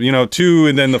any sense. 2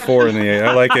 and then the 4 and the 8.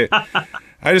 I like it.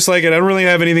 I just like it. I don't really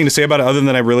have anything to say about it other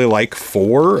than I really like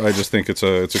 4. I just think it's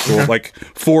a cool, like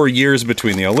 4 years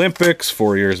between the Olympics,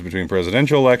 4 years between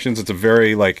presidential elections. It's a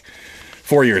very like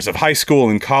 4 years of high school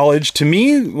and college. To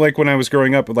me, like when I was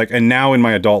growing up, like, and now in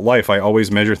my adult life, I always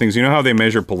measure things. You know how they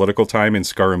measure political time in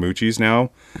Scaramucci's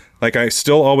now? Like I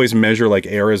still always measure like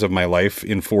eras of my life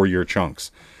in 4-year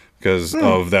chunks because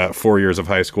of that 4 years of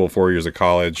high school, 4 years of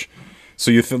college.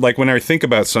 So like when I think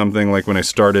about something, like when I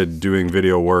started doing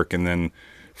video work and then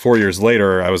 4 years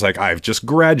later, I was like, I've just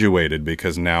graduated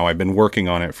because now I've been working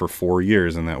on it for 4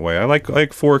 years in that way. I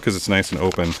like 4 because it's nice and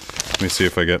open. Let me see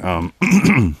if I get...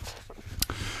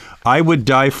 I Would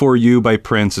Die For You by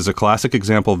Prince is a classic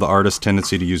example of the artist's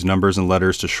tendency to use numbers and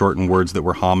letters to shorten words that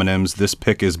were homonyms. This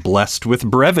pick is blessed with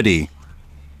brevity.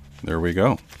 There we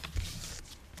go.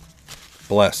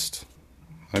 Blessed.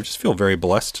 I just feel very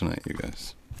blessed tonight, you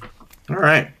guys. All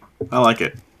right. I like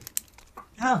it.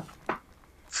 Yeah.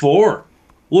 4.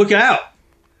 Look out.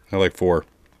 I like 4.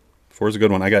 4 is a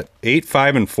good one. I got 8,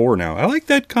 5, and 4 now. I like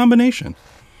that combination.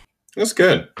 It's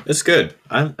good. It's good.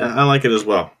 I like it as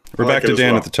well. We're back to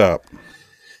Dan at the top.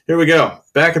 Here we go.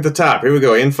 Back at the top. Here we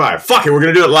go. In 5. Fuck it. We're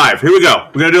going to do it live. Here we go.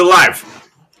 We're going to do it live.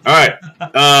 All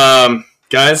right.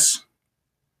 Guys,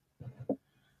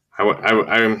 I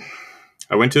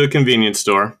went to a convenience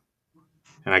store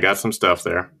and I got some stuff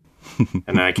there. And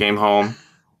then I came home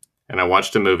and I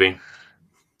watched a movie.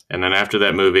 And then after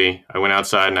that movie, I went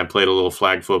outside and I played a little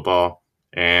flag football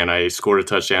and I scored a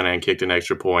touchdown and kicked an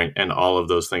extra point. And all of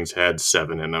those things had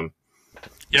 7 in them.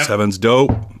 Yep. 7's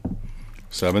dope.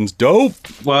 7's dope.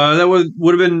 Well, that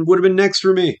would have been next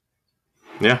for me.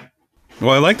 Yeah.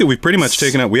 Well, I like that we've pretty much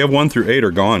taken out. We have 1 through 8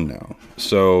 are gone now,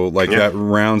 so like that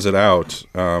rounds it out.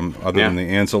 Other than the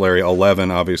ancillary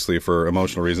 11, obviously for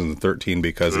emotional reasons, and 13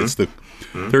 because it's the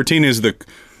 13 is the.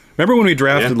 Remember when we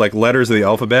drafted like letters of the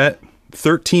alphabet?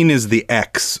 13 is the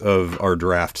X of our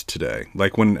draft today.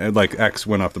 Like when like X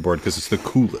went off the board because it's the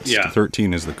coolest. Yeah.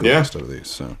 13 is the coolest of these.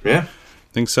 So yeah.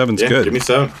 I think 7's good. Give me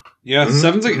 7. Yeah,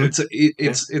 7's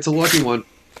it's a lucky one.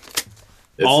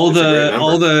 All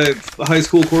the high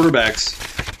school quarterbacks.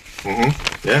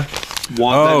 Mm-hmm. Yeah.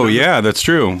 Oh yeah, that's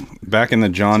true. Back in the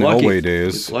John Elway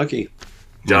days. It's lucky.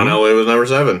 John Elway was number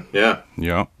 7. Yeah.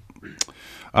 Yeah.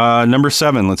 Number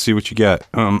 7. Let's see what you get.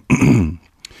 On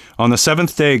the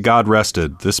 7th day, God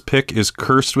rested. This pick is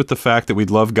cursed with the fact that we'd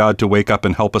love God to wake up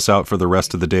and help us out for the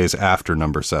rest of the days after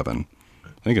number 7. I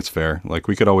think it's fair. Like,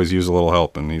 we could always use a little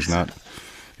help, and he's not...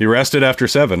 He rested after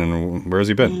 7, and where has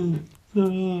he been?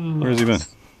 Where has he been?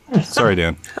 Sorry,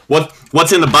 Dan.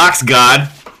 What's in the box, God?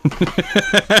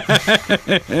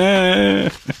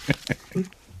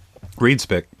 Reed's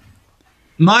pick.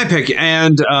 My pick,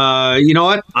 and you know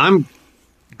what? I'm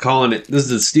calling it. This is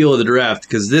the steal of the draft,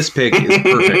 because this pick is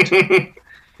perfect.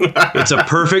 It's a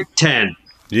perfect 10.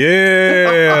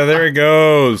 Yeah, there it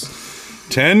goes.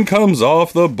 10 comes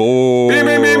off the board.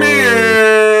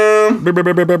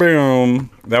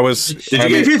 That was...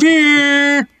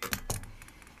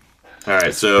 All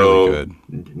right, so really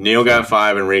good. Neil got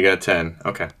 5 and Ree got 10.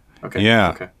 Okay.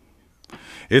 Yeah. Okay.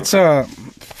 It's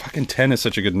fucking 10 is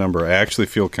such a good number. I actually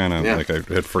feel kind of like I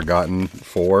had forgotten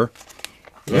 4.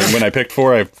 Yeah. When I picked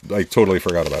 4, I totally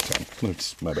forgot about 10.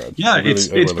 That's my bad. Yeah, it's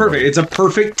perfect. It's a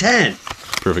perfect 10.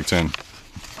 Perfect 10.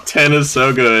 10 is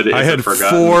so good. I had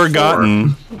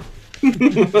forgotten.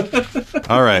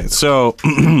 All right, so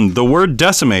the word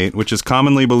decimate, which is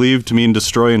commonly believed to mean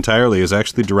destroy entirely, is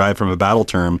actually derived from a battle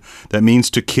term that means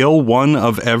to kill 1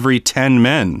 of every 10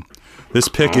 men. This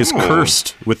pick is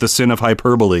cursed with the sin of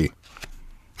hyperbole.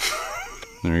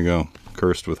 There you go.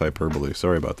 Cursed with hyperbole.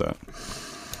 Sorry about that.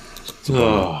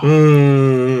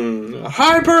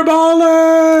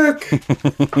 Hyperbolic!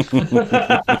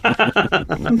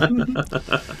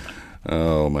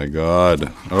 Oh my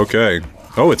god. Okay.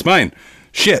 Oh, it's mine.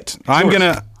 Shit. I'm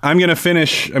gonna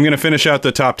finish out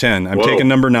the top 10. I'm taking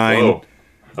number 9.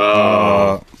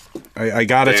 I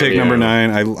gotta take number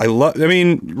 9. I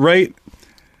mean, right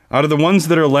out of the ones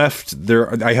that are left,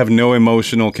 I have no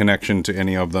emotional connection to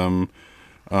any of them.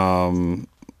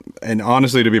 And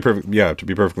honestly, to be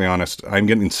perfectly honest, I'm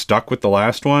getting stuck with the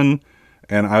last one,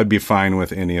 and I'd be fine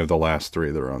with any of the last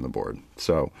 3 that are on the board.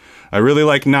 So I really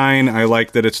like 9. I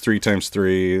like that it's 3 times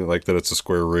 3. I like that it's a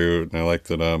square root. And I like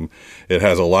that it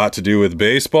has a lot to do with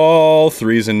baseball.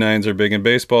 3s and 9s are big in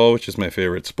baseball, which is my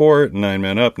favorite sport. 9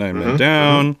 men up, 9 men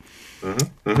down.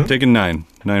 Taking 9.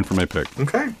 9 for my pick.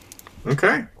 Okay.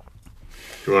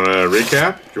 Do you want to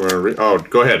recap? Oh,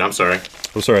 go ahead. I'm sorry.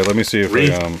 Oh, sorry. Let me see if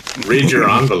read your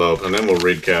envelope, and then we'll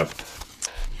recap.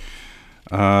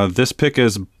 This pick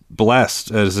is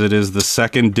blessed, as it is the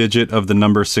second digit of the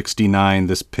number 69.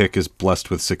 This pick is blessed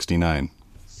with 69.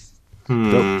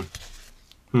 Find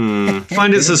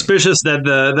it suspicious that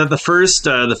the first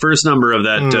number of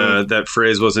that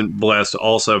phrase wasn't blessed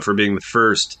also for being the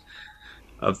first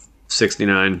of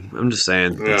 69. I'm just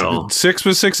saying. That's all. 6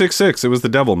 was 666. It was the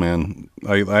devil, man.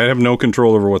 I have no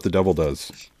control over what the devil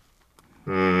does.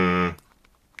 I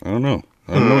don't know.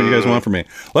 I don't know what you guys want from me.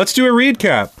 Let's do a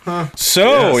recap.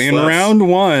 In round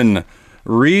 1,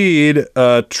 Reed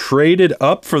traded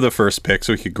up for the first pick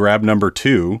so he could grab number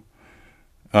 2.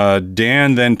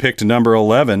 Dan then picked number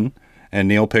 11, and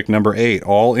Neil picked number 8.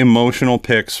 All emotional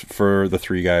picks for the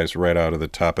 3 guys right out of the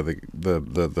top of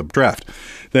the draft.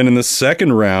 Then in the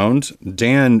second round,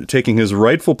 Dan, taking his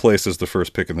rightful place as the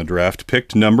first pick in the draft,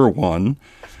 picked number 1.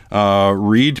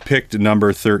 Reed picked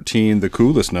number 13, the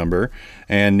coolest number,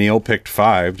 and Neil picked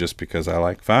 5 just because I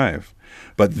like 5.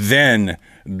 But then,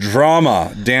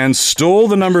 drama. Dan stole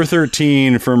the number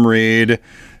 13 from Reed,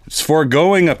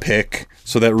 foregoing a pick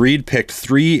so that Reed picked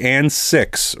 3 and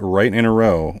 6 right in a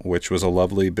row, which was a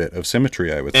lovely bit of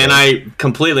symmetry, I would say. And I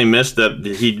completely missed that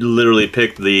he literally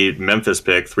picked the Memphis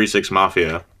pick, 3-6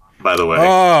 Mafia, by the way.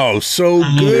 Oh, so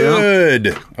good.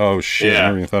 Yeah. Oh, shit. I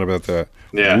never even thought about that.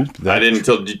 Yeah, I didn't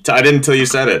until you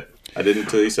said it.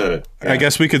 Yeah. I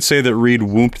guess we could say that Reed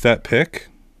whooped that pick.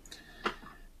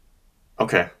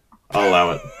 Okay, I'll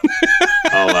allow it.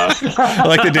 I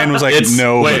like that Dan was like,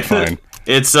 but fine.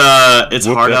 It's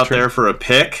hard out there for a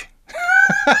pick.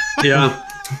 Yeah.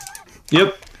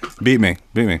 Yep. Beat me.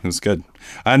 That's good.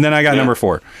 And then I got number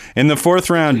 4. In the 4th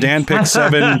round, Dan picked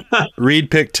 7,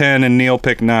 Reed picked 10, and Neil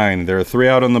picked 9. There are 3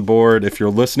 out on the board. If you're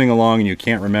listening along and you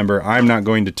can't remember, I'm not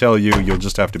going to tell you. You'll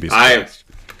just have to be surprised.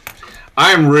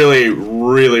 I'm really,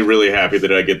 really, really happy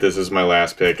that I get this as my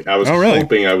last pick. I was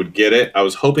hoping I would get it.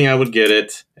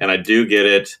 And I do get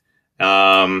it.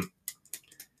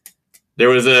 There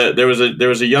was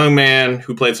a young man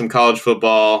who played some college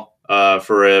football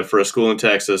for a school in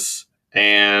Texas,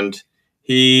 and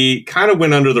he kind of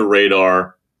went under the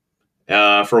radar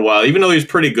for a while, even though he was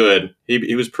pretty good.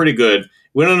 He was pretty good.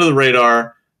 Went under the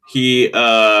radar. He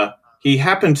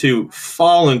happened to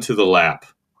fall into the lap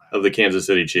of the Kansas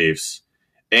City Chiefs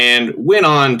and went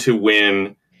on to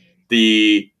win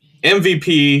the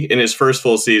MVP in his first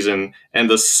full season and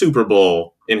the Super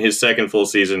Bowl in his second full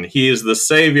season. He is the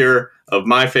savior of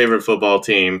my favorite football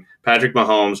team, Patrick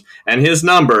Mahomes, and his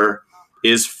number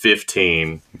is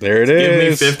 15. There it is. Give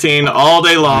me 15 all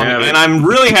day long. And I'm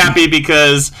really happy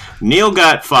because Neil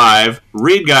got 5,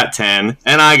 Reed got 10,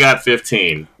 and I got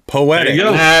 15. Poetic.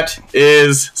 And that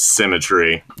is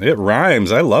symmetry. It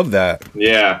rhymes. I love that.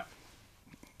 Yeah.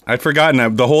 I'd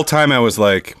forgotten. The whole time I was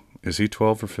like, is he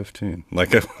 12 or 15?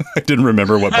 Like, I didn't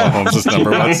remember what Mahomes'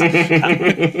 number was.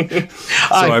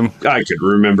 I could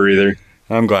remember either.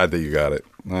 I'm glad that you got it.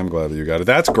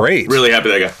 That's great. Really happy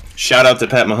that I got. Shout out to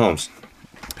Pat Mahomes.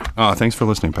 Oh, thanks for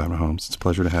listening, Pat Mahomes. It's a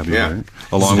pleasure to have you here.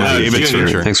 Along with David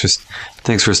Fincher.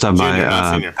 Thanks for stopping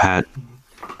by, Pat.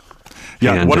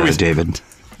 Yeah, and, what are we, David?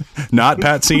 Not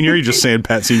Pat Senior. You're just saying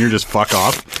Pat Senior. Just fuck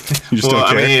off. You just don't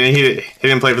care. I mean, he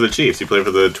didn't play for the Chiefs. He played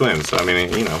for the Twins. So I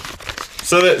mean, you know.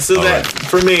 That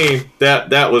for me,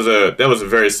 that was a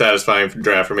very satisfying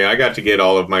draft for me. I got to get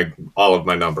all of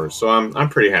my numbers, so I'm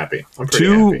pretty happy.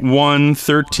 2, 1,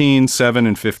 13, 7,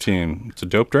 and 15. It's a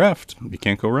dope draft. You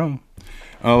can't go wrong.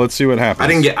 Let's see what happens. I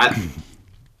didn't get.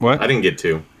 What? I didn't get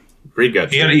 2. Reed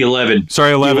got 2. He had 11.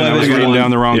 Sorry, 11. I was writing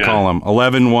down the wrong column.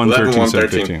 11, 1, 13, 7,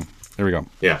 15. There we go.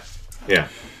 Yeah.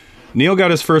 Neil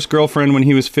got his first girlfriend when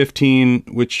he was 15,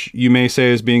 which you may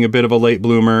say is being a bit of a late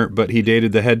bloomer, but he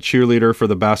dated the head cheerleader for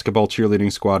the basketball cheerleading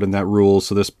squad, and that rules.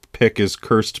 So this pick is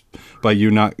cursed by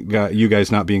you guys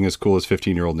not being as cool as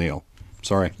 15-year-old Neil.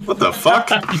 Sorry. What the fuck?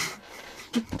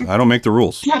 I don't make the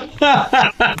rules.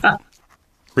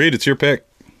 Reed, it's your pick.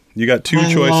 You got 2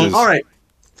 choices. All right.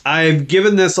 I've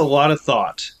given this a lot of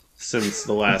thought since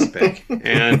the last pick,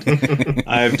 and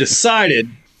I've decided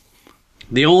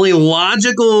the only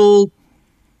logical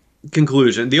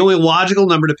conclusion, the only logical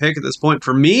number to pick at this point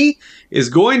for me is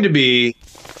going to be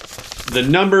the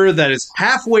number that is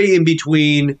halfway in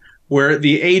between where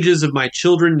the ages of my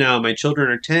children now. My children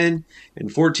are 10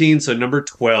 and 14, so number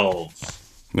 12.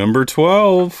 Number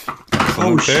 12.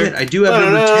 Oh, shit. I do have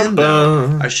number 10,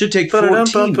 though. I should take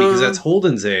 14 because that's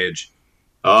Holden's age.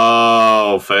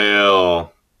 Oh,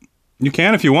 fail. You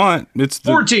can if you want. It's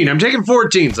 14. I'm taking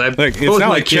 14. So like, it's not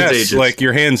like chess. Ages. Like,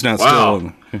 your hand's not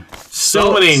still...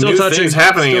 So many new things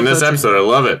happening in this episode. I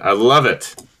love it. I love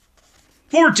it.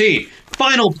 14.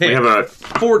 Final pick. We have a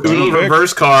 14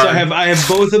 reverse card. So I have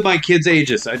both of my kids'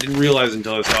 ages. I didn't realize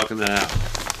until I was talking that out.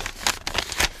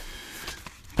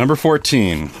 Number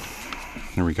 14.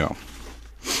 Here we go.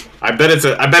 I bet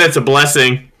it's a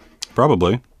blessing.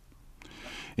 Probably.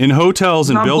 In hotels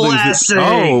and buildings.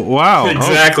 Oh, wow.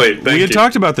 Exactly. We had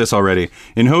talked about this already.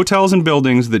 In hotels and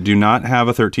buildings that do not have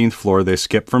a 13th floor, they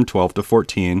skip from 12 to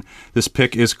 14. This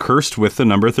pick is cursed with the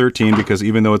number 13 because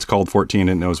even though it's called 14,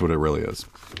 it knows what it really is.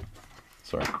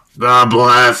 Sorry. The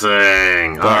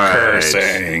blessing.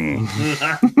 Cursing.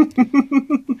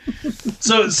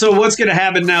 So what's going to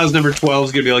happen now is number 12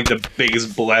 is going to be like the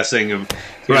biggest blessing of...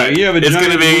 Right. You have a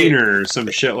giant wiener or some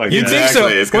shit like that. You'd think so.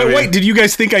 Wait, did you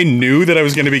guys think I knew that I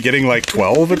was going to be getting like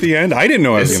 12 at the end? I didn't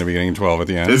know I was going to be getting 12 at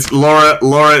the end.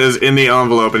 Laura is in the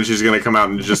envelope and she's going to come out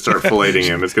and just start filleting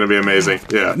him. It's going to be amazing.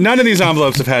 Yeah. None of these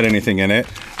envelopes have had anything in it.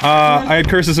 I had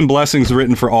curses and blessings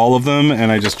written for all of them,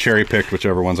 and I just cherry-picked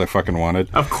whichever ones I fucking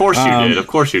wanted. Of course you did. Of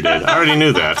course you did. I already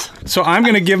knew that. So I'm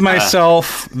going to give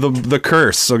myself the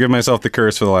curse. I'll give myself the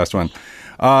curse for the last one.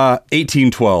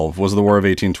 1812 was the War of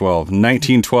 1812.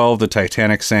 1912, the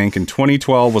Titanic sank, and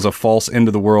 2012 was a false end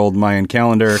of the world Mayan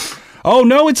calendar. Oh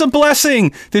no, it's a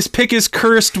blessing! This pick is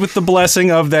cursed with the blessing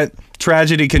of that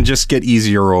tragedy can just get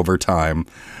easier over time.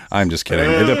 I'm just kidding.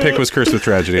 The pick was cursed with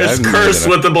tragedy. It's cursed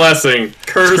with the blessing.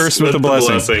 Cursed with the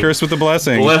blessing. Cursed with the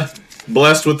blessing.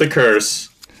 Blessed with the curse.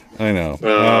 I know.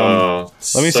 Oh,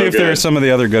 let me see if there are some of the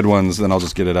other good ones, then I'll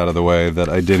just get it out of the way that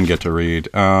I didn't get to read.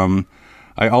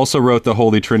 I also wrote the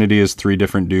Holy Trinity as 3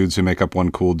 different dudes who make up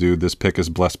one cool dude. This pick is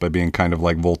blessed by being kind of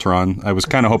like Voltron. I was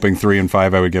kind of hoping 3 and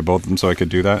 5 I would get both of them so I could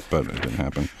do that, but it didn't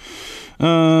happen.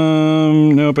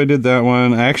 Nope, I did that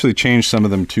one. I actually changed some of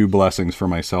them to blessings for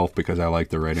myself because I like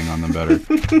the writing on them better.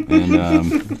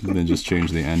 And then just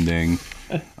changed the ending.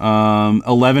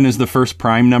 11 is the first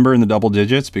prime number in the double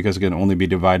digits because it can only be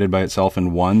divided by itself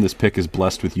in 1. This pick is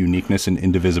blessed with uniqueness and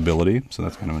indivisibility, so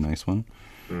that's kind of a nice one.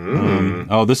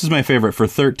 This is my favorite for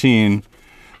 13.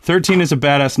 13 is a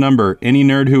badass number. Any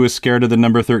nerd who is scared of the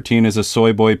number 13 is a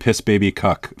soy boy piss baby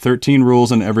cuck. 13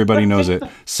 rules and everybody knows it.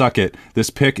 Suck it. This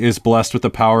pick is blessed with the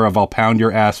power of I'll pound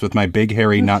your ass with my big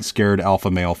hairy not scared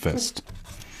alpha male fist.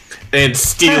 And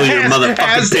steal your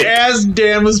motherfucking dick. As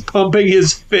Dan was pumping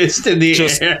his fist in the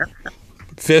air.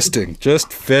 Fisting. Just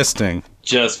fisting.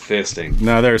 Just fisting.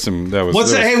 No, there's some. That was.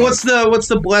 What's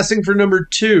the blessing for number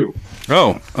 2?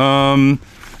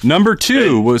 Number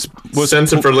 2 was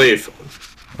sense of relief.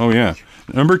 Oh yeah,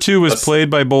 number 2 was played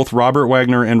by both Robert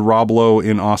Wagner and Rob Lowe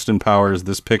in Austin Powers.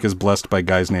 This pick is blessed by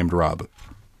guys named Rob.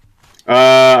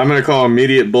 I'm gonna call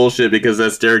immediate bullshit because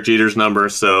that's Derek Jeter's number,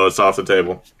 so it's off the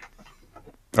table.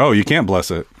 Oh, you can't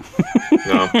bless it.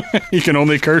 No, you can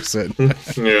only curse it.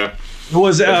 Yeah.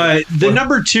 Was the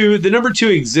number 2? The number 2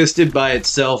 existed by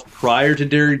itself prior to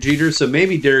Derek Jeter, so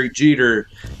maybe Derek Jeter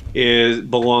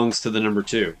belongs to the number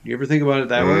 2. You ever think about it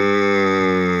that way?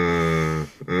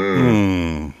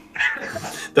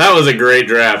 That was a great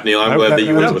draft, Neil. I'm glad that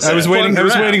you went with that. I was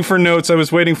waiting for notes. I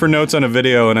was waiting for notes on a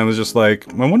video, and I was just like,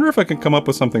 I wonder if I can come up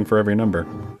with something for every number.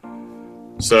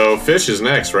 So fish is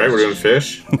next, right? We're doing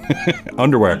fish.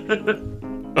 Underwear.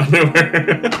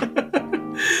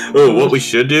 Oh, what we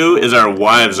should do is our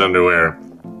wives' underwear.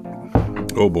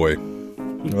 Oh boy.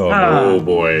 Oh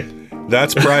boy.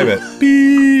 That's private.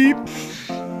 Beep.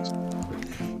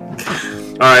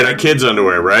 All right, our kids'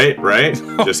 underwear, right?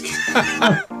 Just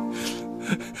kidding.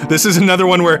 This is another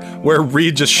one where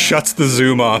Reed just shuts the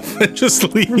Zoom off and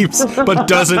just leaves, but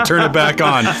doesn't turn it back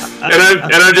on.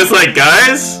 And I'm just like,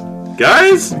 guys. 3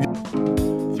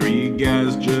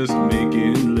 guys just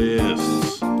making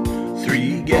lists.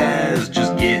 3 guys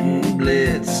just getting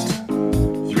blitzed.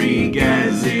 3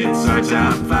 guys, it's our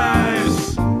top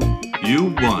 5s.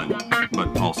 You won,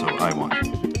 but also I won.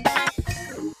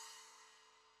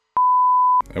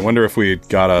 I wonder if we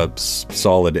got a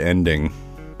solid ending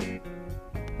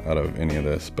out of any of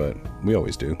this, but we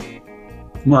always do.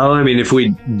 Well, I mean, if we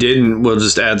didn't, we'll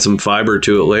just add some fiber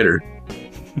to it later.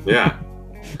 Yeah.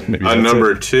 Maybe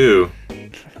number 2.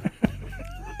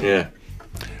 Yeah.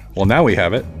 Well, now we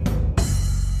have it.